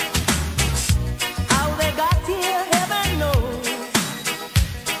 How they got here, heaven knows.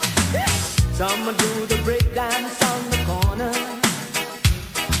 Some do the break dance on the corner.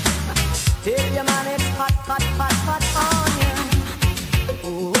 Tell your man it's hot, hot, hot, hot on ya.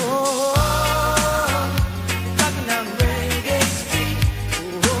 Oh, rocking down Reggae Street.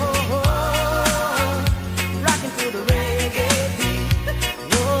 Oh, rocking to the reggae beat.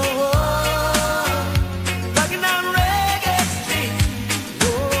 Oh, rocking down Reggae Street.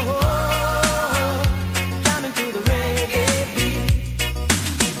 Oh, jamming to the reggae beat.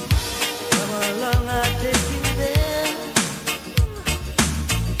 Come along, I'll take you there.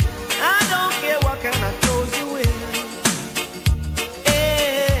 I don't care what kind of clothes you wear.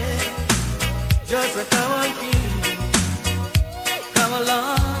 Yeah, just come on, please. Come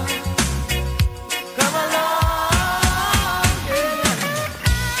along, come along, yeah.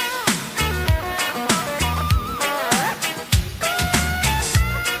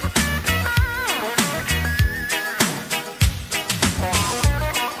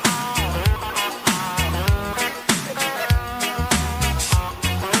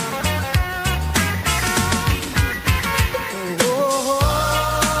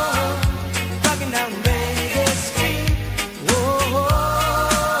 Rocking down Reggae Street. Oh,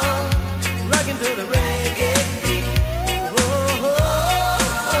 rocking to the reggae beat. Oh,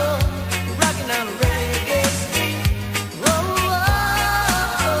 rocking down Reggae Street. Oh,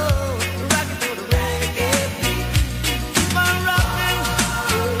 rocking to the reggae beat. Keep on rocking,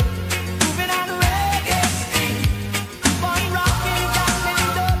 moving on Reggae Street. Keep on rocking, darling,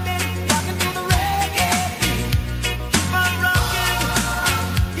 darling, rocking to the reggae beat. Keep on rocking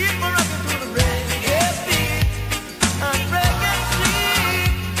to the reggae beat. On Reggae Street.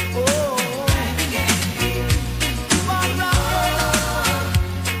 Oh, keep on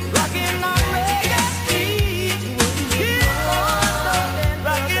rocking on Reggae Street. Keep on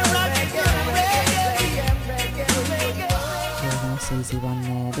rocking to the reggae. Yeah, nice easy one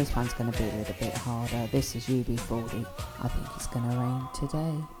there. This one's going to be a little bit harder. This is UB40. I think it's going to rain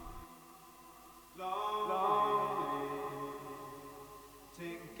today.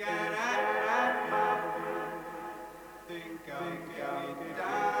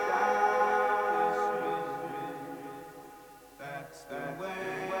 That's the way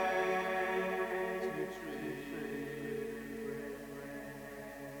to treat.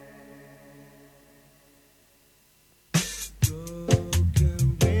 Broken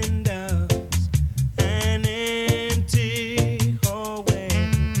windows, an empty hallway.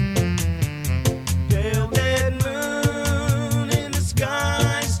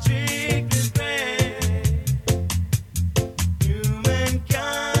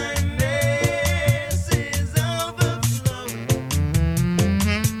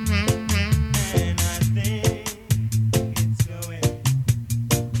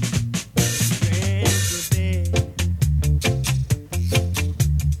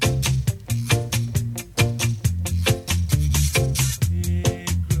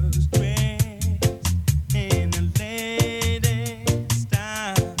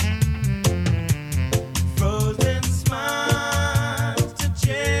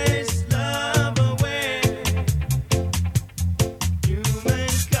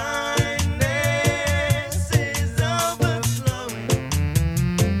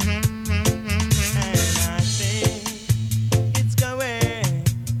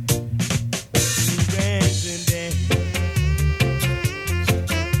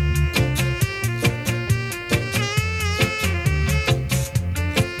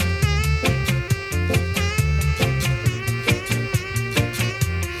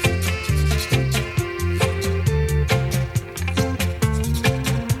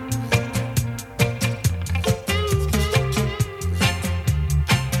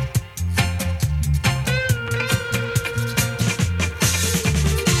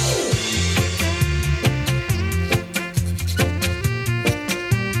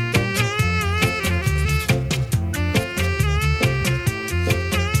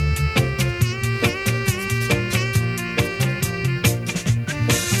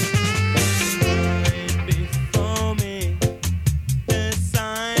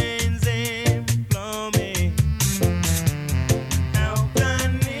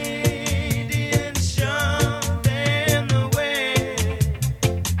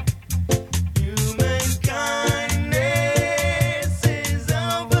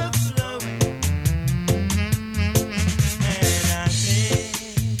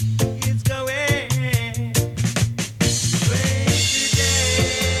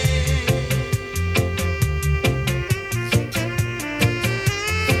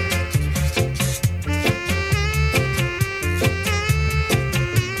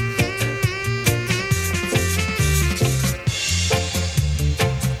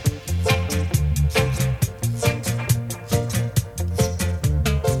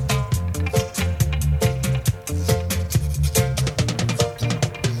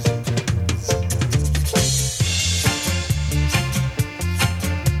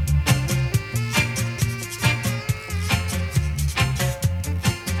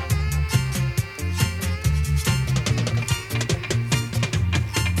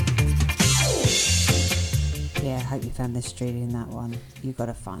 the street in that one. You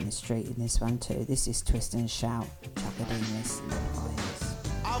gotta find the street in this one too. This is Twist and Shout, Chuckademus and the Lions.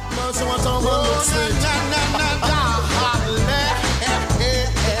 Mercy, what's on the street?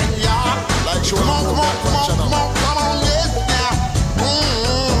 Like come on, yes, now.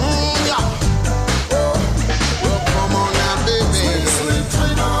 Yeah. Well, come on now, baby. Sweet,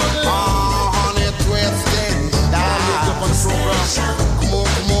 honey, twist and shout. Come on,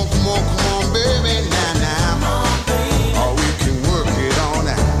 baby, now. Oh, we can work it on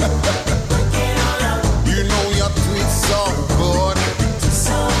that. You know your tweet's so good.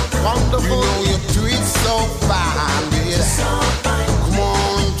 Wonderful. You know your tweet's so fine, baby. Come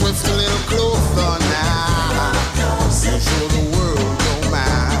on, twist a little closer now. Show the world your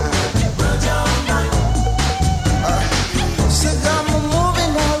mind. She got me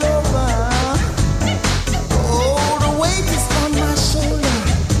moving all over. Oh, the weight is on my shoulder.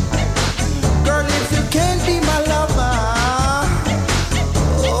 Girl, if you can't be my lover,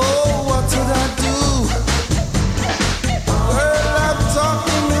 oh, what should I do? Girl, I'm talking.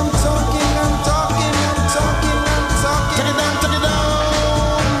 Take it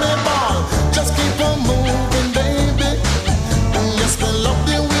down, me ball. Just keep on moving, baby. Yes, I love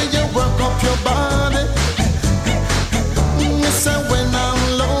the way you work up your body. You say when I'm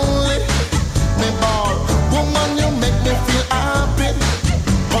lonely, me ball. Woman, you make me feel happy.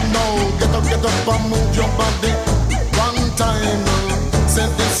 Oh no, get up and move your body. One time, say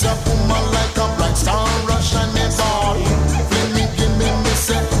this a woman like a bright star Russian me ball. Give me,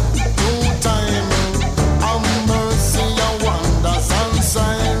 say 2 times. Have mercy, your wonders and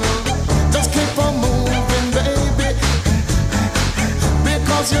sign. Just keep on moving, baby,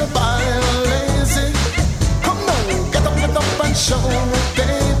 because you're lazy. Come on, get up and show me,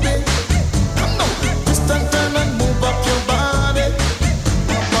 baby. Come on, twist and turn and move up your body.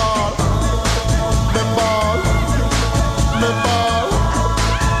 Me ball, me ball, me ball,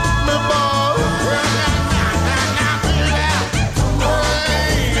 me ball.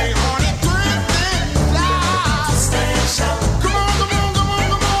 Hey, honey, twist and shout. Come on,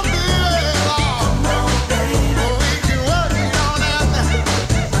 baby. We can work it on that.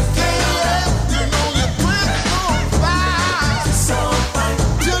 You know you twist so fine.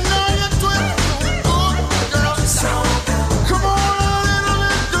 You know you twist so good, girl. Come on, little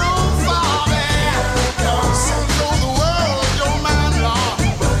groove for me. Show the world your man, Lord.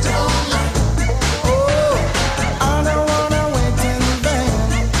 I don't wanna wait in vain.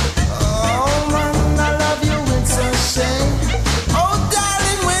 Oh man, I love you, it's a shame. Oh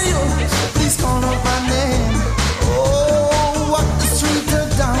darling, will you please call up my name? Oh, walk the street or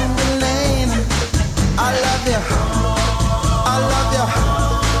down the lane. I love you, I love you,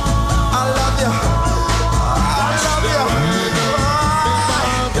 I love you, I love you.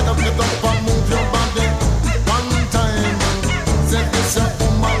 Get up and move your body. One time, say this a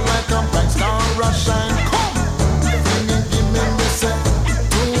woman like a bright star Russian. Come, give me, say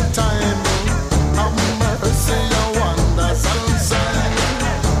 2 times. Have mercy, your wonders and sign.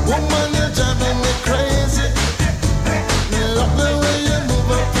 Woman, you're driving me crazy. Me love the way you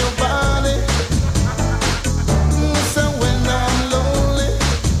move up your body. Say when I'm lonely,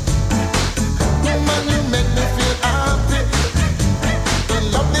 woman, you make me feel happy. I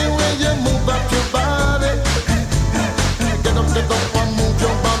love the way you move up your body. Get up and move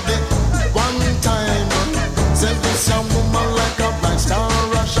your body. One time, say this a woman like a bright star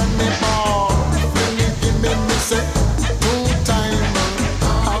Russian me ball. Give me, say 2 times.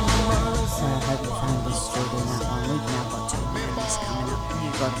 So I hope you found the street in that one. We've now got 2 minutes coming up.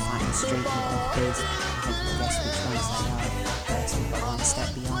 You've got to find the street with the kids. I hope you guess which ones they are. First we've got One Step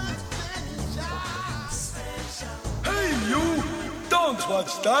Beyond, and then we've got The House. Hey you! Don't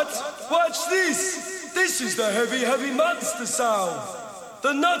watch that! Watch this! This is the heavy monster sound!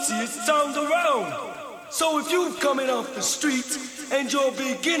 The nuttiest sound around! So if you're coming off the street and you're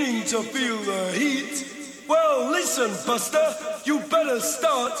beginning to feel the heat, well listen Buster, you better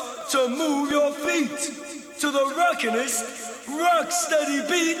start to move your feet to the rockinest, rock steady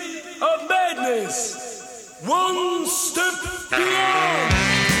beat of madness! One step beyond!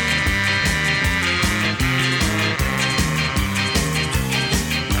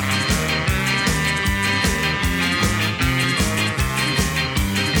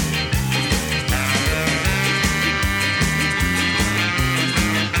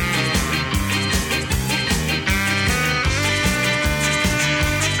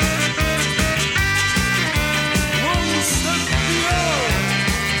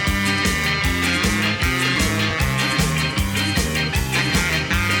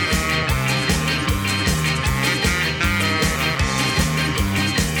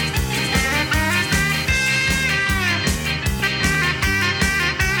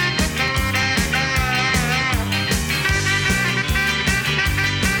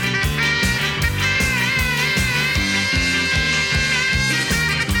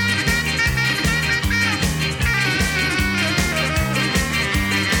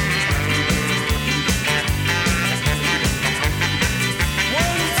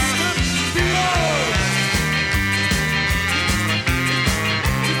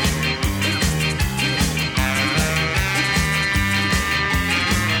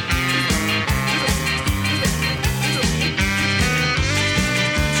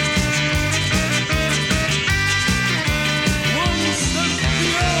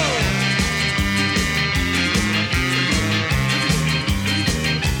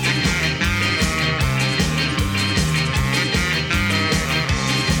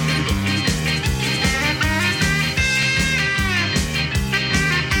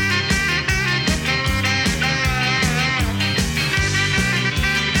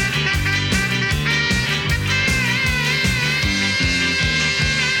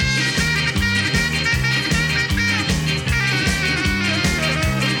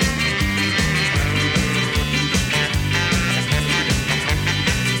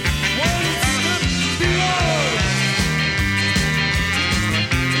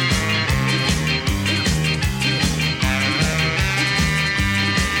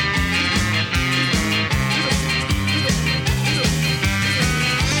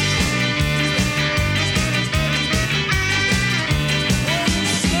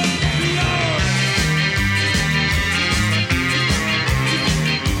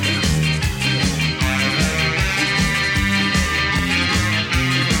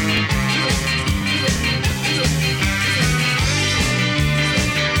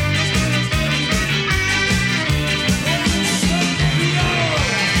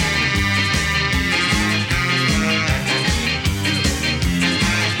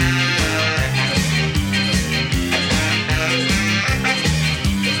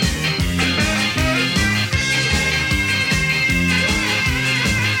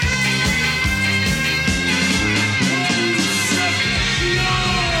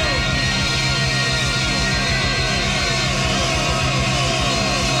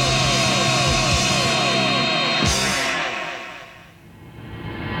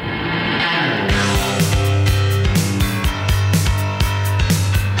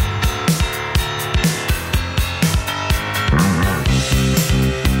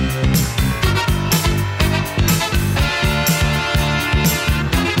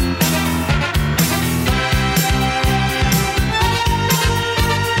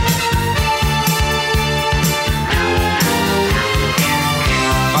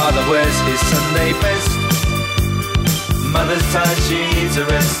 his Sunday best. Mother's tired, she needs a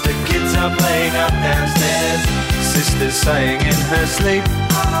rest. The kids are playing up downstairs. Sister's saying in her sleep,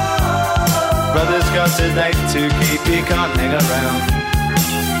 brother's got a date to keep, he can't hang around.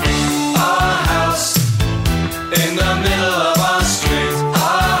 Our house in the middle of our street.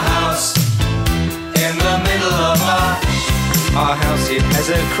 Our house in the middle of our house, it has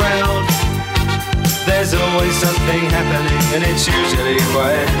a crowd. There's always something happening and it's usually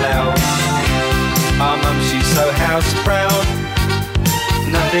quite loud. Our mum, she's so house proud.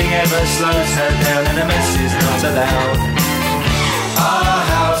 Nothing ever slows her down and a mess is not allowed. Our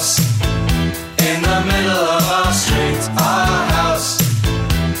house in the middle of our street. Our house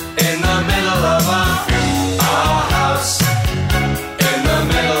in the middle of our house in the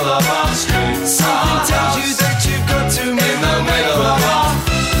middle of our street. Something tells you that you've got to move in the middle of our.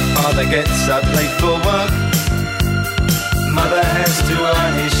 Father gets up late for work. Mother has to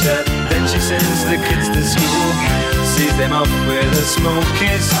iron his shirt. Then she sends the kids to school, sees them off with a small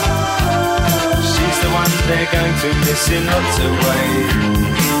kiss. She's the one they're going to miss in lots of ways.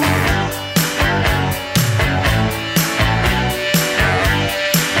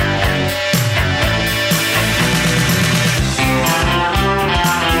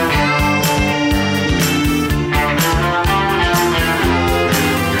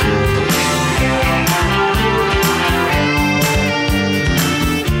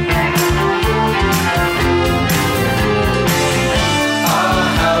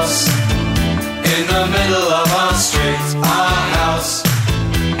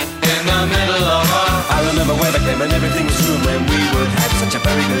 And everything was room when we would have such a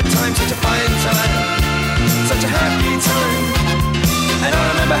very good time, such a fine time, such a happy time. And I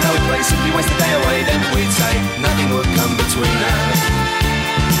remember how we'd play, simply waste the day away. Then we'd say nothing would come between us,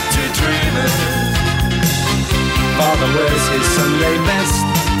 two dreamers. Father wears his Sunday best.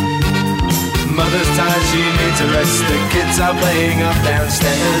 Mother's tired, she needs a rest. The kids are playing up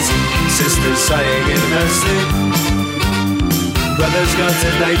downstairs. Sister's saying in her sleep, brother's got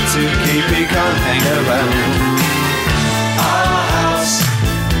a date to keep, he can't hang around. Our house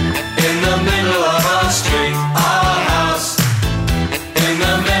in the middle of our street. Our house in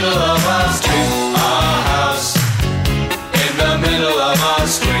the middle of our street. Our house in the middle of our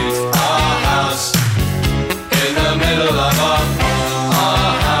street. Our house in the middle of our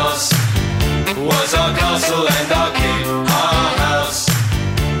house was our castle and our keep. Our house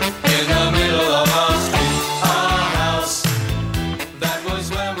in the middle of our street. Our house, that was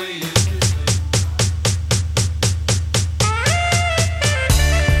where we used to sleep.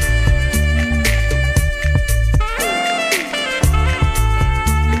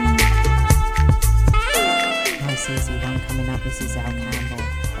 Nice easy one coming up. This is Al Campbell,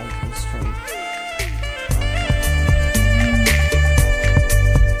 Baker Street.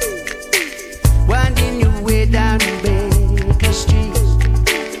 Winding your way down Baker Street,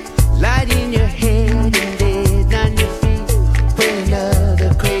 lighting your head and dead on your feet. For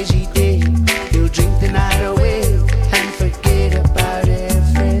another crazy day, you'll drink the night away and forget about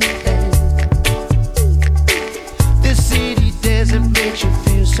everything. The city desert makes you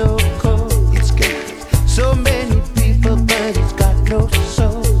feel so cold. It's got so many people, but it's got no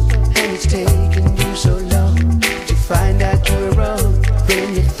soul. And it's taken you so long to find out you were wrong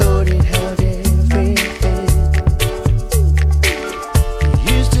when you thought it held everything.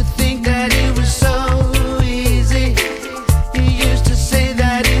 You used to think that it was so easy. You used to say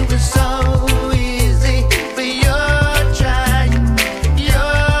that it was so easy. But you're trying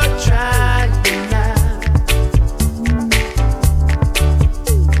now.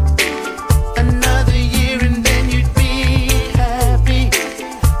 Another year and then you'd be happy.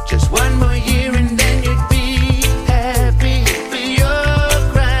 Just one more year and then you'd be happy. But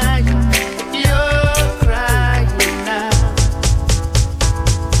you're crying now.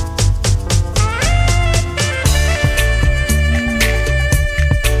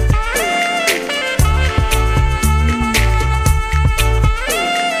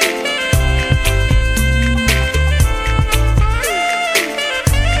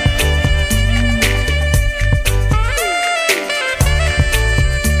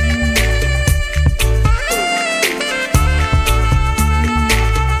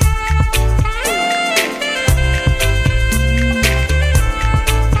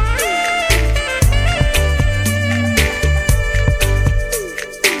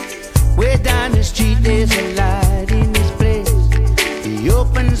 Way down the street, there's a light in his place. He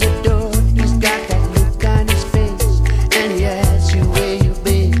opens the door, he's got that look on his face. And he asks you where you've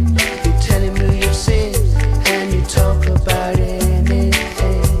been. You tell him who you've seen, and you talk about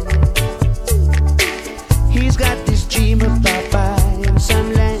anything. He's got this dream about buying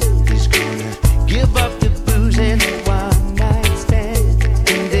some land. He's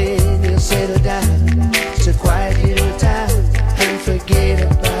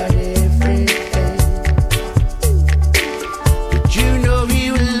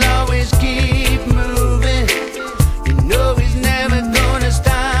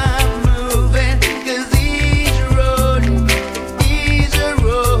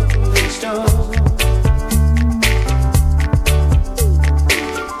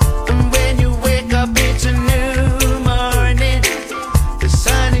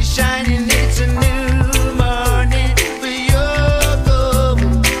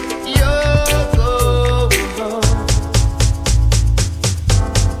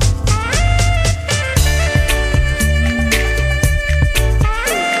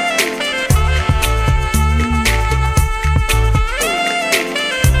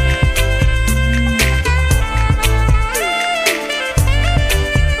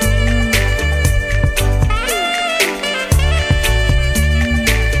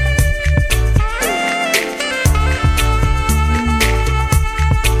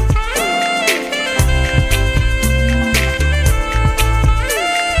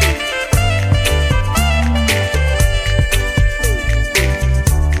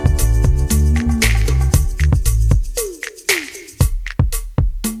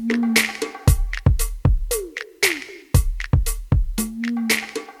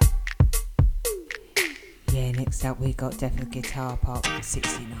Next up we got Deaf Guitar Park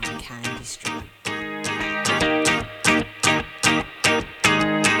 69 Candy Street.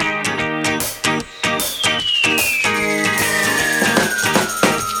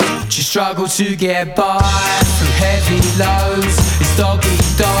 She struggled to get by through heavy loads. It's dog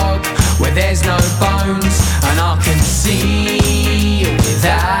eat dog where there's no bones, and I can see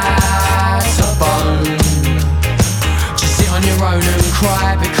without a bone. Just sit on your own and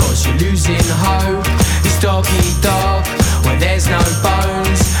cry because you're losing hope. It's dog eat dog where there's no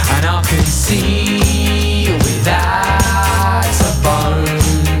bones, and I can see without a bone.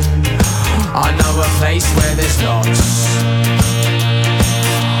 I know a place where there's lots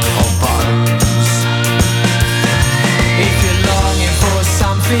of bones. If you're longing for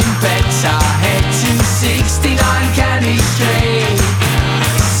something better, head to 69 Candy Street.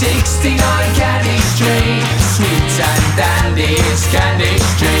 69 Candy Street, sweet and dandy, it's Candy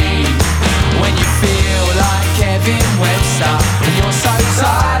Street. When you feel like Kevin Webster and you're so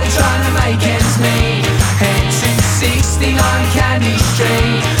tired of trying to make ends meet, head to 69 Candy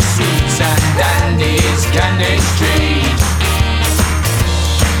Street. Sweet and dandy, it's Candy Street.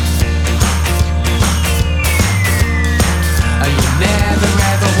 And you never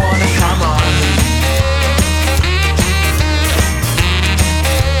ever wanna come home.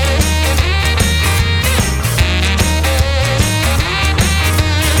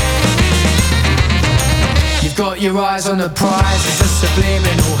 You've got your eyes on the prize, it's a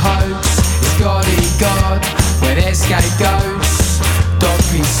subliminal hoax. It's God eat God, where there's scapegoats. Dog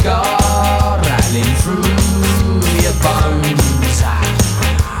be scarred, rattling through your bones.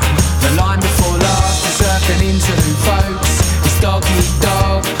 The line before last is surfing into folks. It's dog eat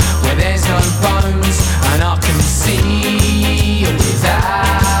dog, where there's no bones, and I can see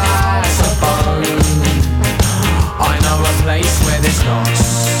without a bone. I know a place where there's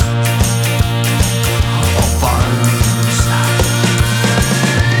lots bones.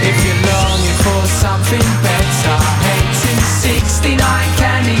 If you're longing for something better, head to 69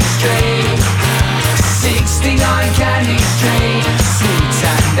 Candy Street. 69 Candy Street, sweet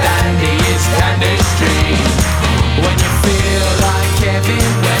and dandy, it's Candy Street. When you feel like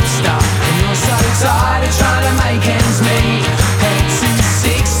Kevin Webster and you're so tired of trying to make ends meet, head to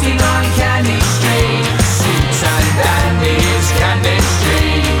 69 Candy Street. Sweet and dandy, it's Candy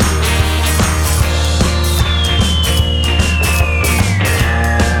Street.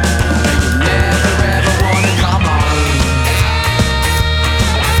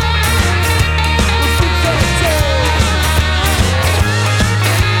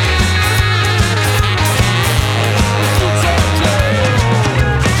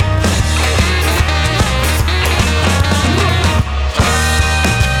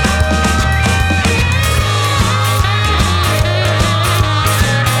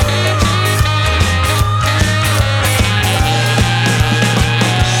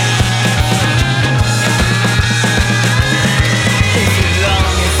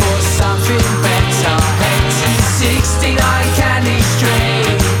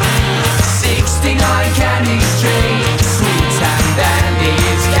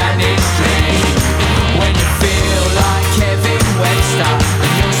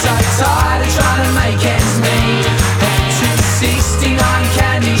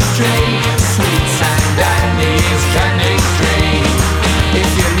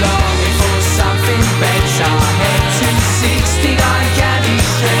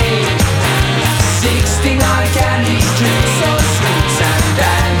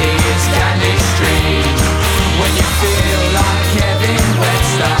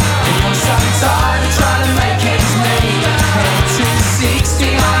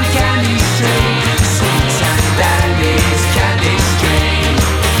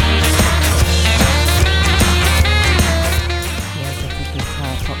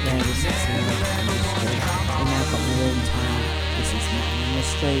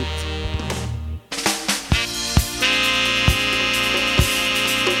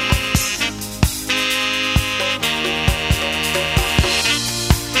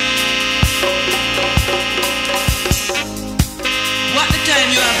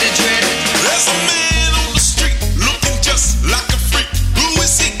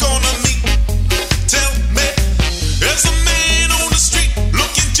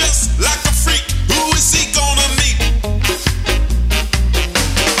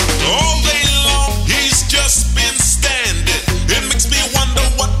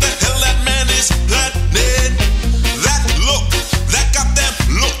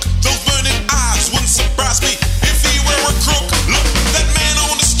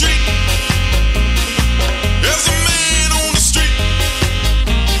 There's a man on the street.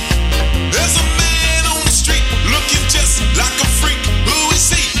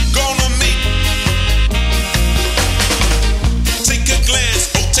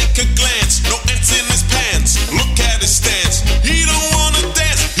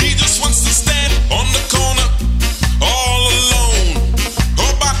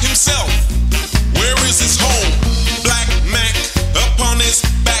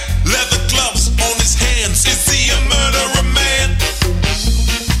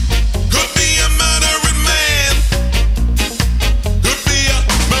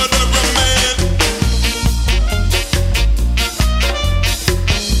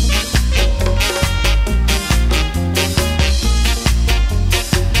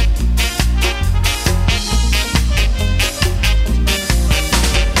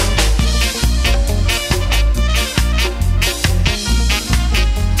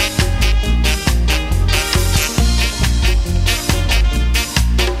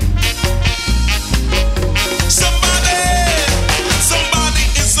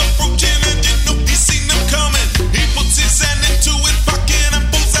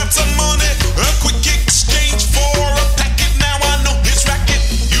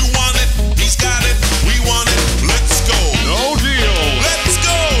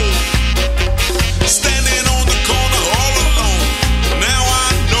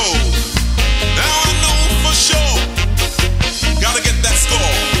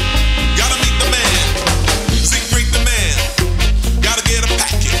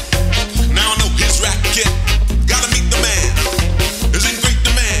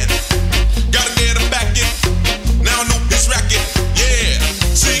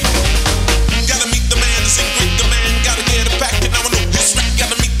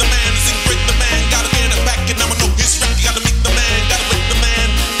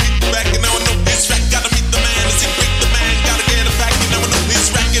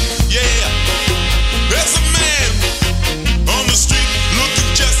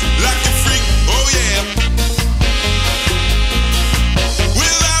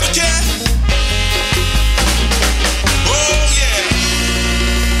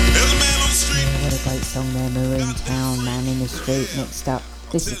 Next up,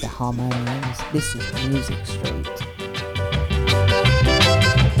 this is the Harmonians. This is Music Street.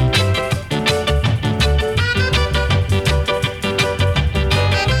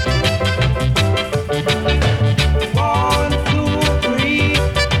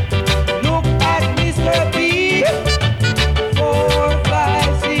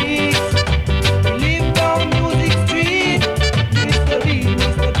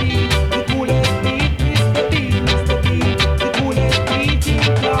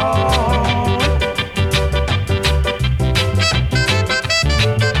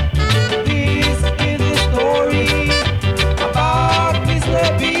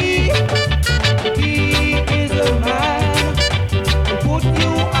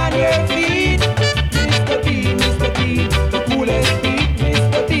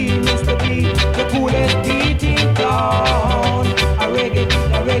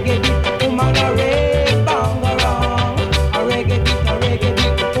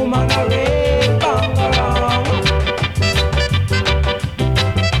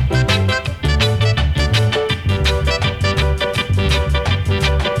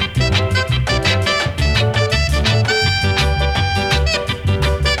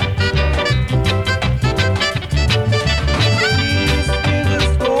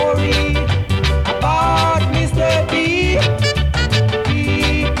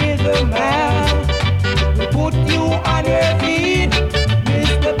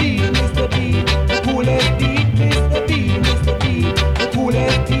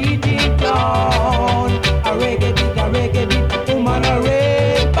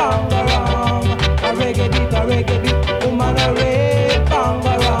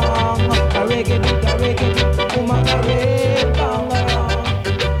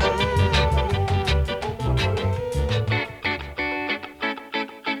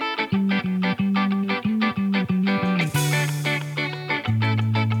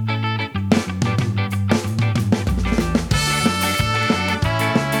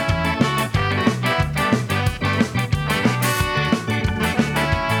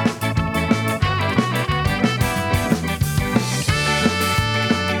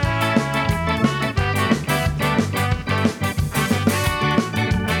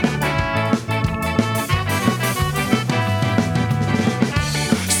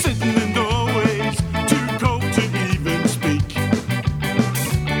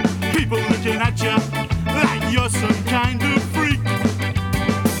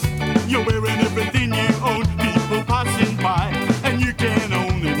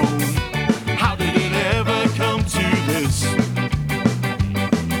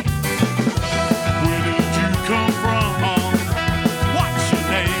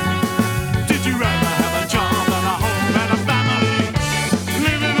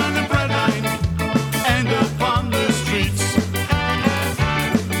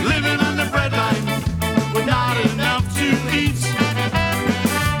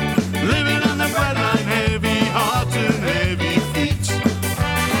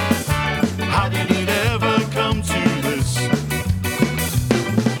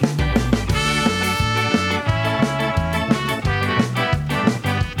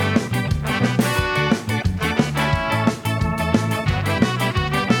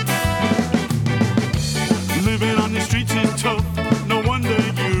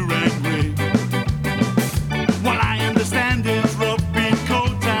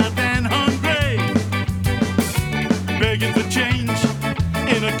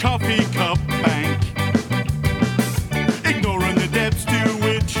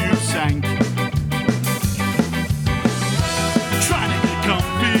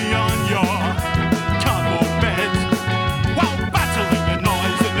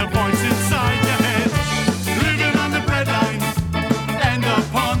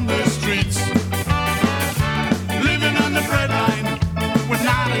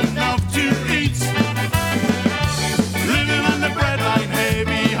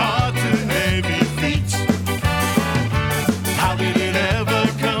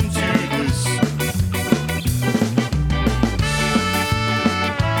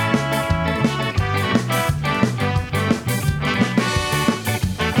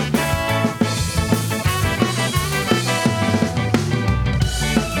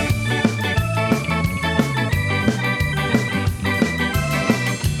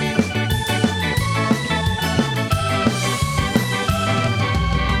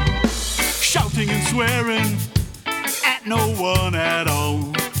 swearing at no one at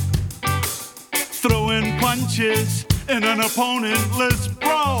all, throwing punches in an opponentless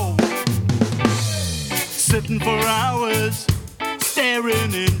brawl, sitting for hours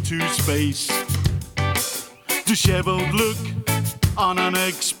staring into space, disheveled look on an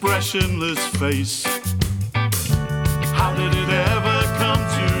expressionless face. How did it ever come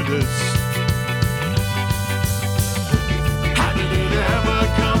to this? How did it ever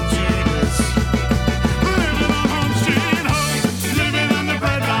come to this? Living on Home Street, home, living on the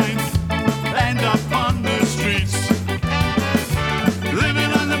breadline, end up on the streets.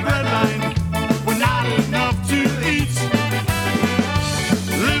 Living on the breadline, we're not enough to eat.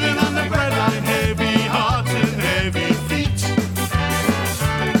 Living on the breadline, heavy hearts and heavy feet.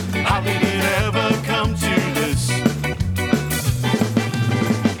 How did it ever come to this?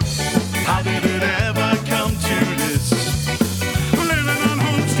 How did it ever come to this? Living on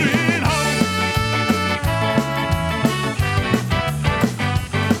Home Street, home.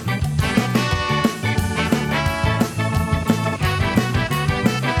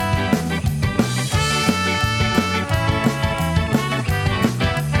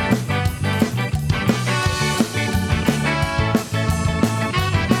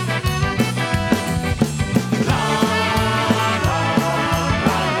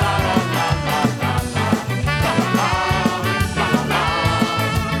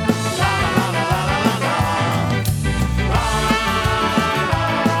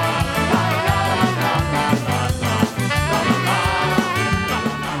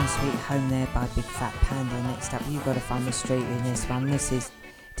 And Sweet Home there by Big Fat Panda. Next up, you gotta find the street in this one. This is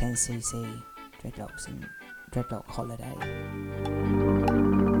 10cc Dreadlocks and Dreadlock Holiday.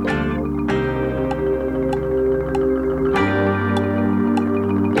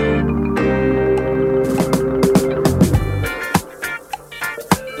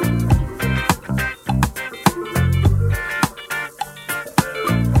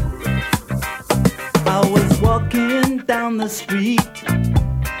 I was walking down the street,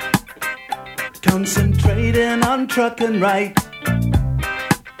 concentrating on trucking right.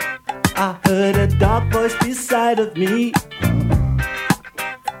 I heard a dark voice beside of me,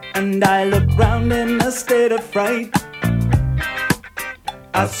 and I looked round in a state of fright.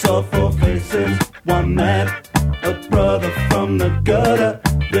 I saw four faces, one man, a brother from the gutter.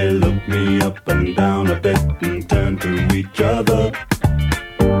 They looked me up and down a bit and turned to each other.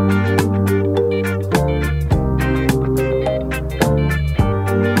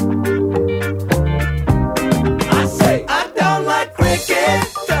 I say I don't like cricket.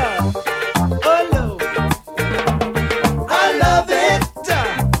 Oh no, I love it.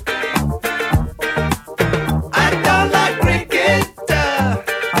 I don't like cricket.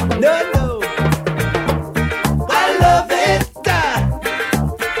 No, no, I love it.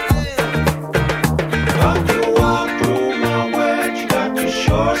 Don't you walk through my words? You got to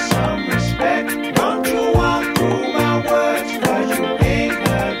show some respect. Don't you walk through my words? 'Cause you ain't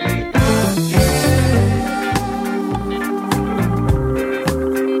heard me out yet.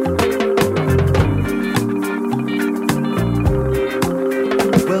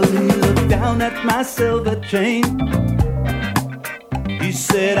 Well, he looked down at my silver chain. He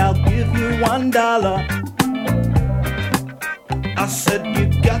said, I'll give you $1. I said, you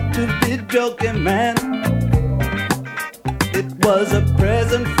got to be joking, man. It was a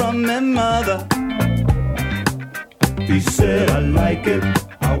present from my mother. He said, I like it,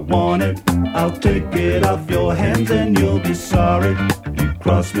 I want it, I'll take it off your hands and you'll be sorry. You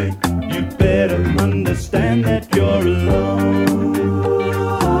cross me, you better understand that you're alone.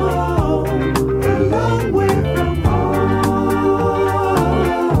 A long way from home.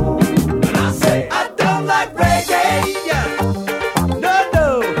 And I say, I don't like reggae. No, no,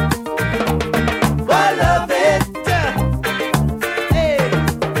 I love it. Hey,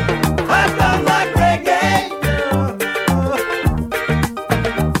 I don't like reggae.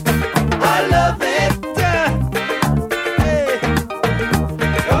 I love it. Hey,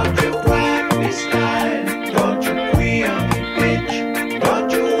 don't you crack me style, don't you queer me bitch, don't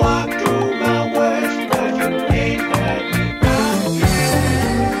you walk through my words, 'cause you ain't heard me out yet.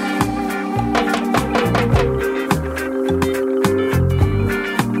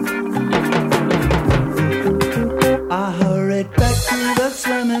 I hurried back to the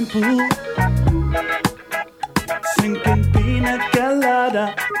swimming pool, sinking pina colada.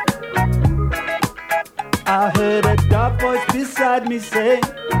 I heard a dark voice beside me say,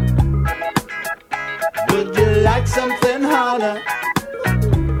 would you like something harder?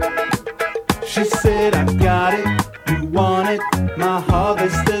 She said, I got it, you want it, my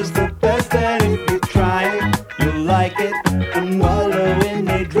harvest is the best, and if you try it, you'll like it, and wallow in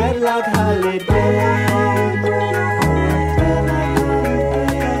a dreadlock holiday.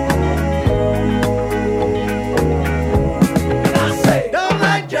 And I say, don't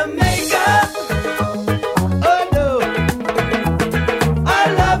like Jamaica. Oh no, I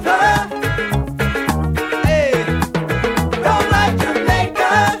love her. Hey, don't like Jamaica.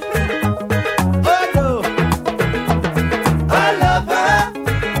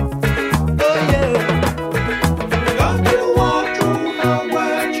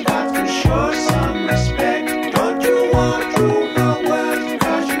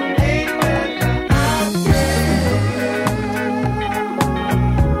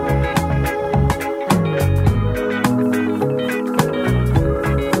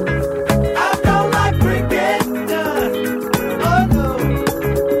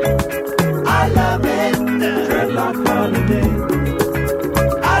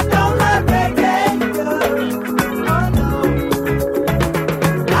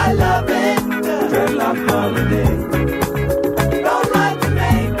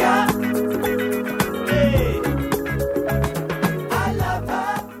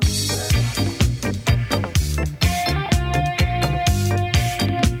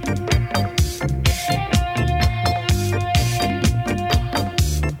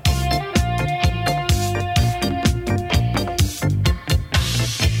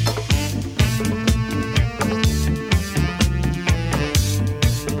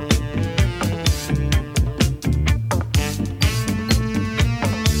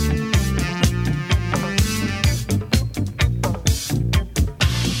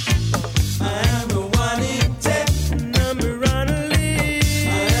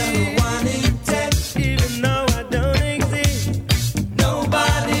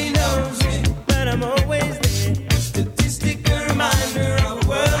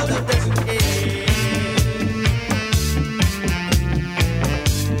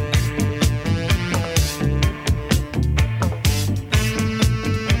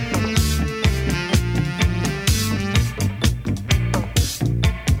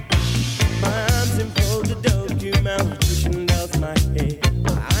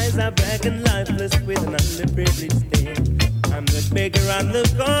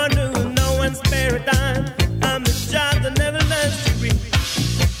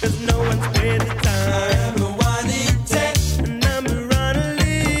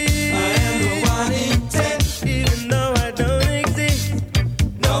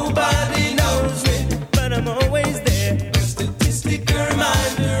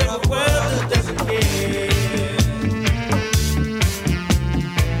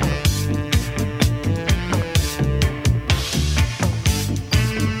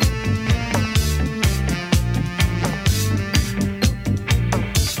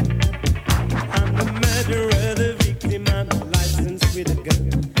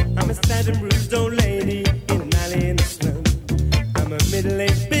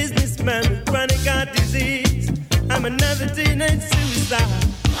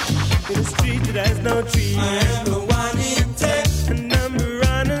 reside in a street that has no trees. I am the one in 10, and number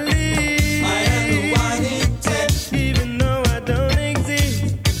on a lead. I am the one in 10, even though I don't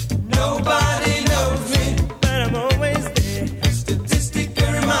exist. Nobody knows me, but I'm always there. Statistic, a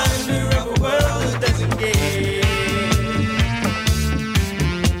reminder of a world that doesn't care.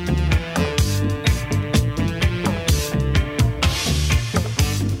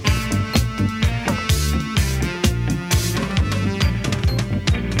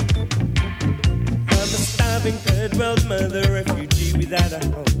 Third world mother, refugee without a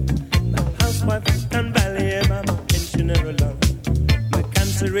home. My housewife and valley, and my pensioner alone. My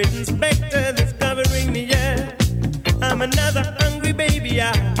cancer-ridden specter that's covering me, yeah. I'm another hungry baby,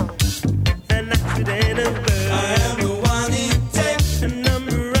 I'm an accident of birth. I am the one in 10, a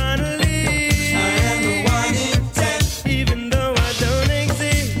number on a lead. I am the one in 10, even though I don't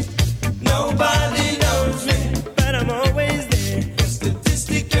exist. Nobody knows me, but I'm always there. A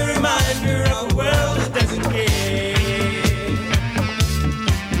statistic, a reminder of a world that doesn't care.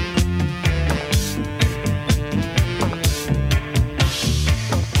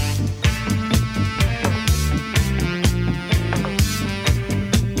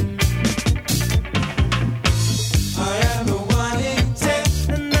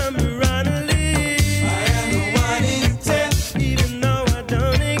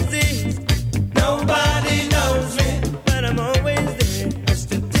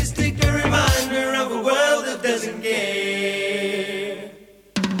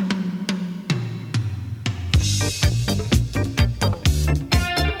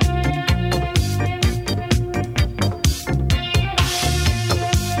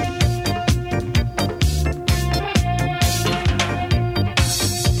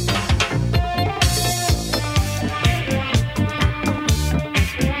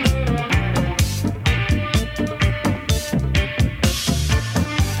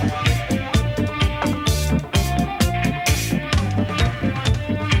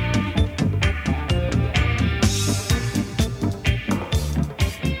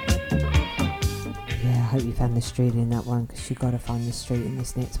 Street in that one, because you gotta find the street in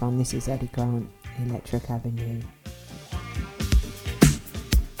this next one. This is Eddie Grant, Electric Avenue.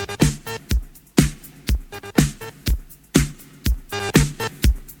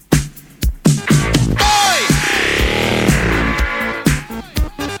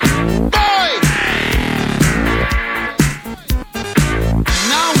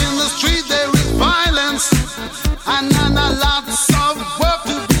 Now in the street there is violence, and lots of work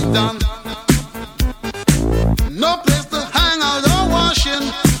to be done. No place to hang out or washing,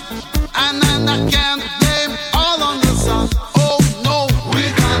 and then I can't blame all on the sun. Oh no,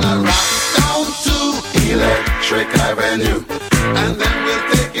 we're gonna rock down to Electric Avenue, and then we'll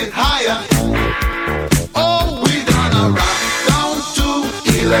take it higher. Oh, we're gonna rock down to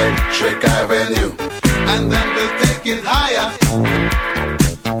Electric Avenue, and then we'll take it higher.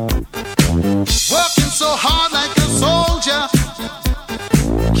 Working so hard like a soldier,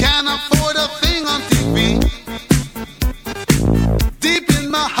 can't afford a thing on TV. Deep in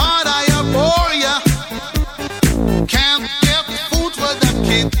my heart I abhor ya. Can't get food for the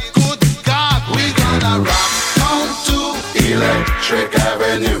kid. Good God, we're gonna rock down to Electric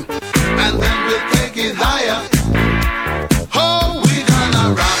Avenue, and then we'll take it higher. Oh, we're gonna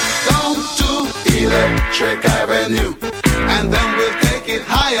rock down to Electric Avenue, and then we'll take it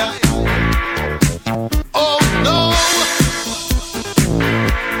higher. Oh no.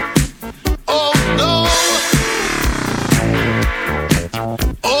 Oh no.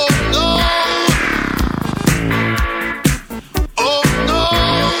 Oh no! Oh no!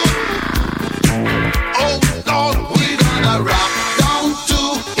 Oh no! We're gonna rock down to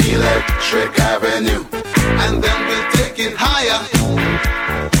Electric Avenue, and then we'll take it higher.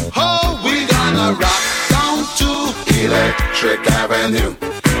 Oh, we're gonna rock down to Electric Avenue,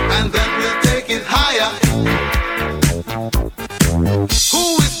 and then we'll take it higher. Who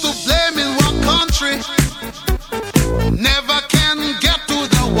is to blame in what country? Never can get to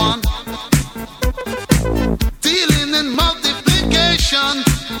the one. Dealing in multiplication,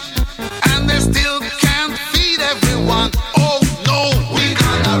 and they still can't feed everyone. Oh no, we're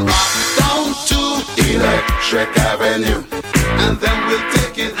gonna rock down to Electric Avenue, and then we'll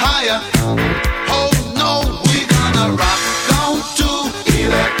take it higher. Oh no, we're gonna rock down to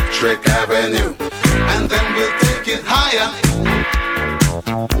Electric Avenue, and then we'll take it higher.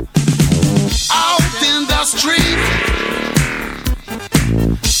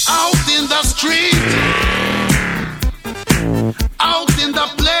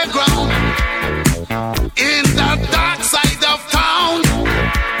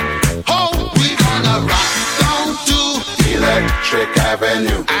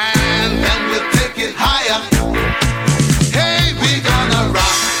 Avenue. And then we'll take it higher. Hey, we gonna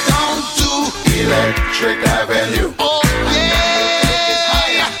rock down to Electric Avenue. Oh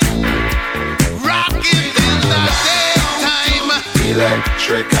yeah, rock it in the daytime.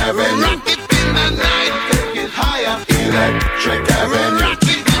 Electric Avenue. Rock it in the night. Take it higher. Electric Avenue. Rock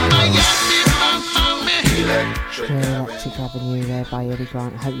it in Miami, Miami. Electric Avenue there by Eddie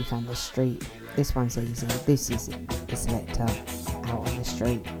Grant. I hope you found the street. This one's easy. This is the selector out on the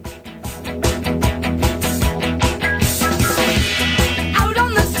street. Out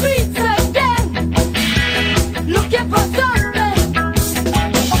on the streets again, looking for something.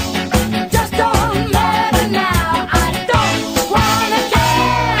 Just don't matter now. I don't wanna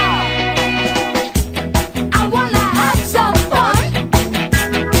care. I wanna have some fun,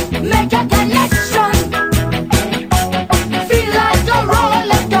 make a connection, feel like a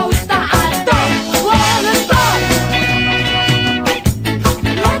roller coaster. I don't wanna stop.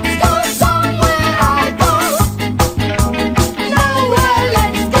 Let's go somewhere I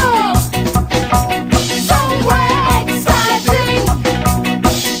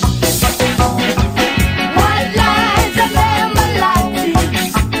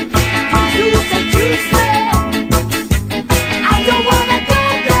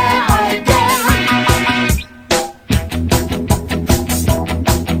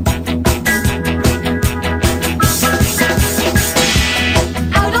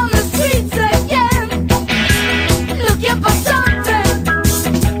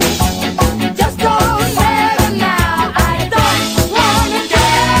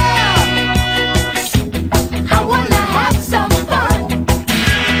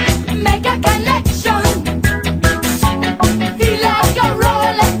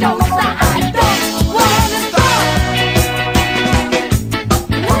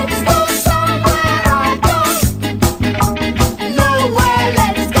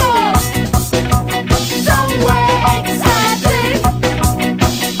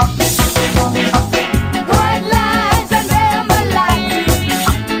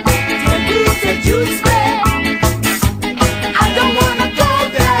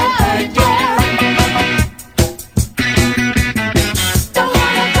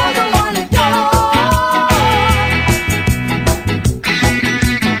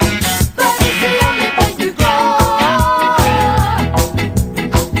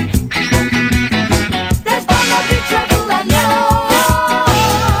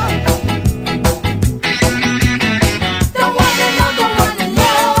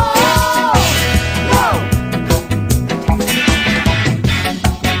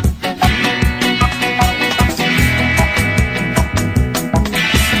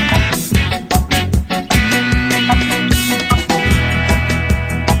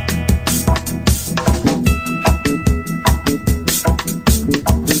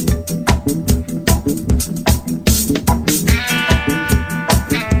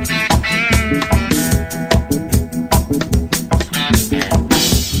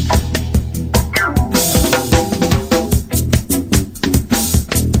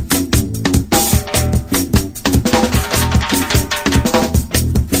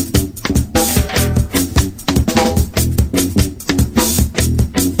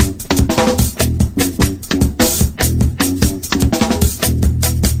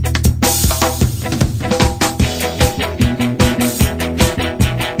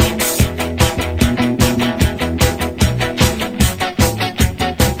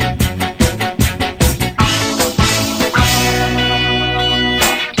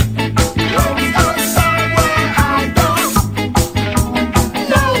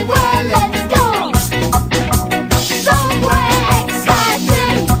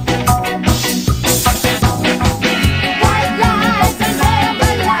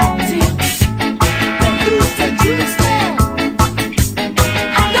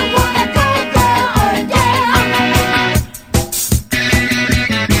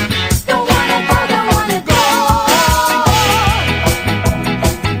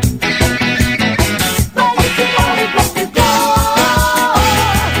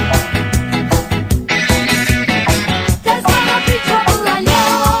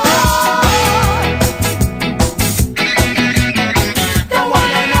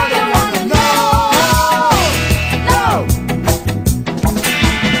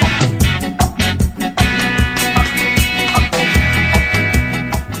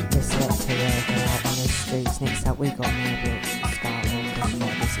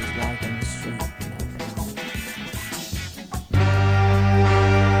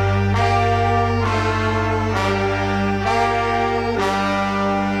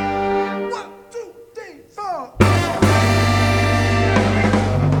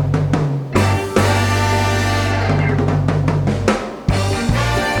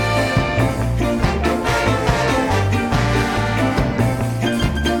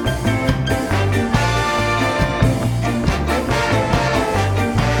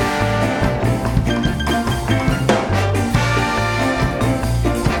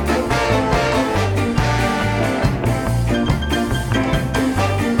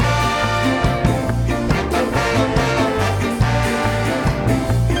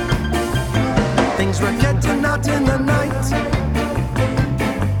were getting out in the night,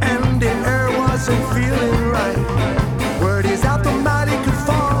 and the air wasn't feeling right. Word is out the mighty could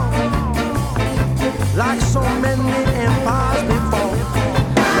fall, like so many empires before.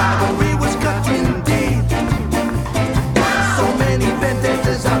 Rivalry was cut indeed. So many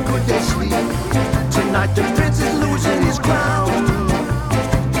vendettas, how could they sleep? Tonight the prince is losing his crown.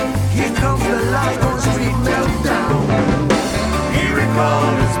 Here comes the light on street meltdown. He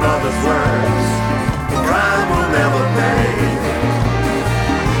recalled his mother's words. Crime will never pay.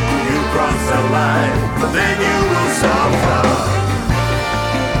 You cross the line, then you will suffer.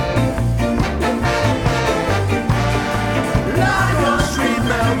 Light on street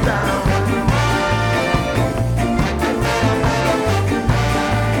meltdown.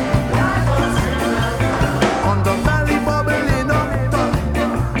 On the valley bubbling up,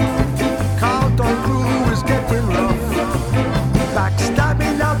 Carlton crew is getting rough.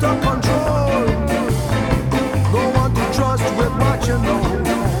 Backstabbing out of control. No one to trust with what you know.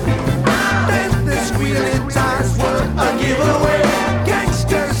 Then the squealing tires were a giveaway.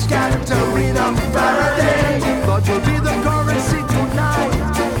 Gangsters scattering up Faraday. But you'll be the currency tonight.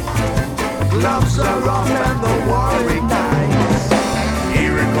 Gloves are off and the war ignites. He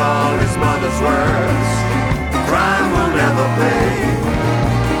recalled his mother's words. Crime will never pay.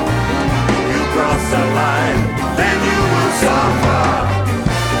 You cross the line, then you will suffer.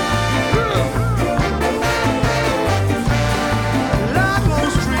 Life on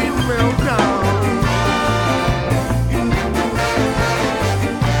street meltdown.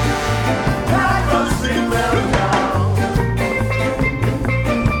 Life on street meltdown.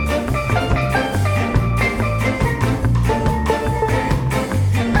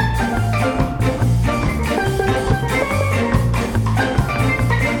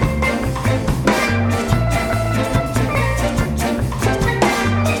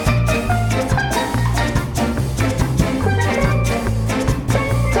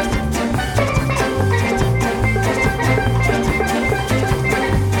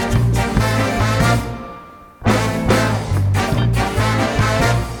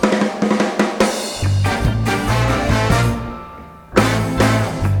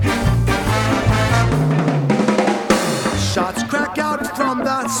 Shots crack out from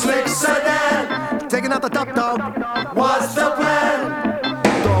the slick sedan. Taking out the top dog. What's the plan?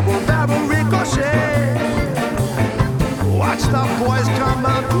 Double barrel ricochet. Watch the boys come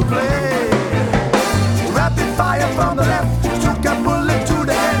out to play. Rapid fire from the left. Took a bullet to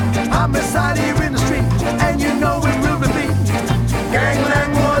the head. I'm inside here in the street, and you know it will repeat.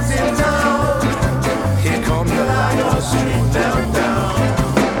 Gangland was in town. Here come the light on street meltdown.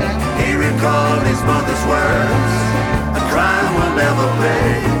 He recalled his mother's words. A crime will never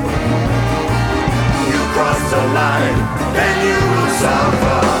pay. You cross the line, then you will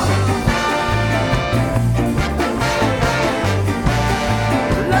suffer.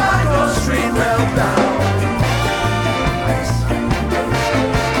 Light on street meltdown.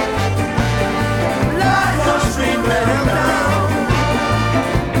 Light on street meltdown.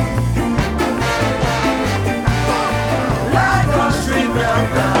 Light on street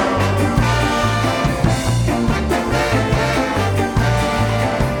meltdown.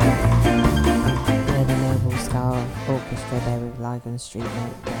 Yeah, the Noble Star Orchestra there with Live on Street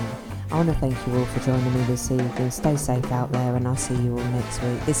Meltdown. I want to thank you all for joining me this evening. Stay safe out there, and I'll see you all next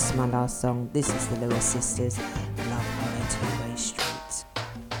week. This is my last song. This is the Lewis Sisters. And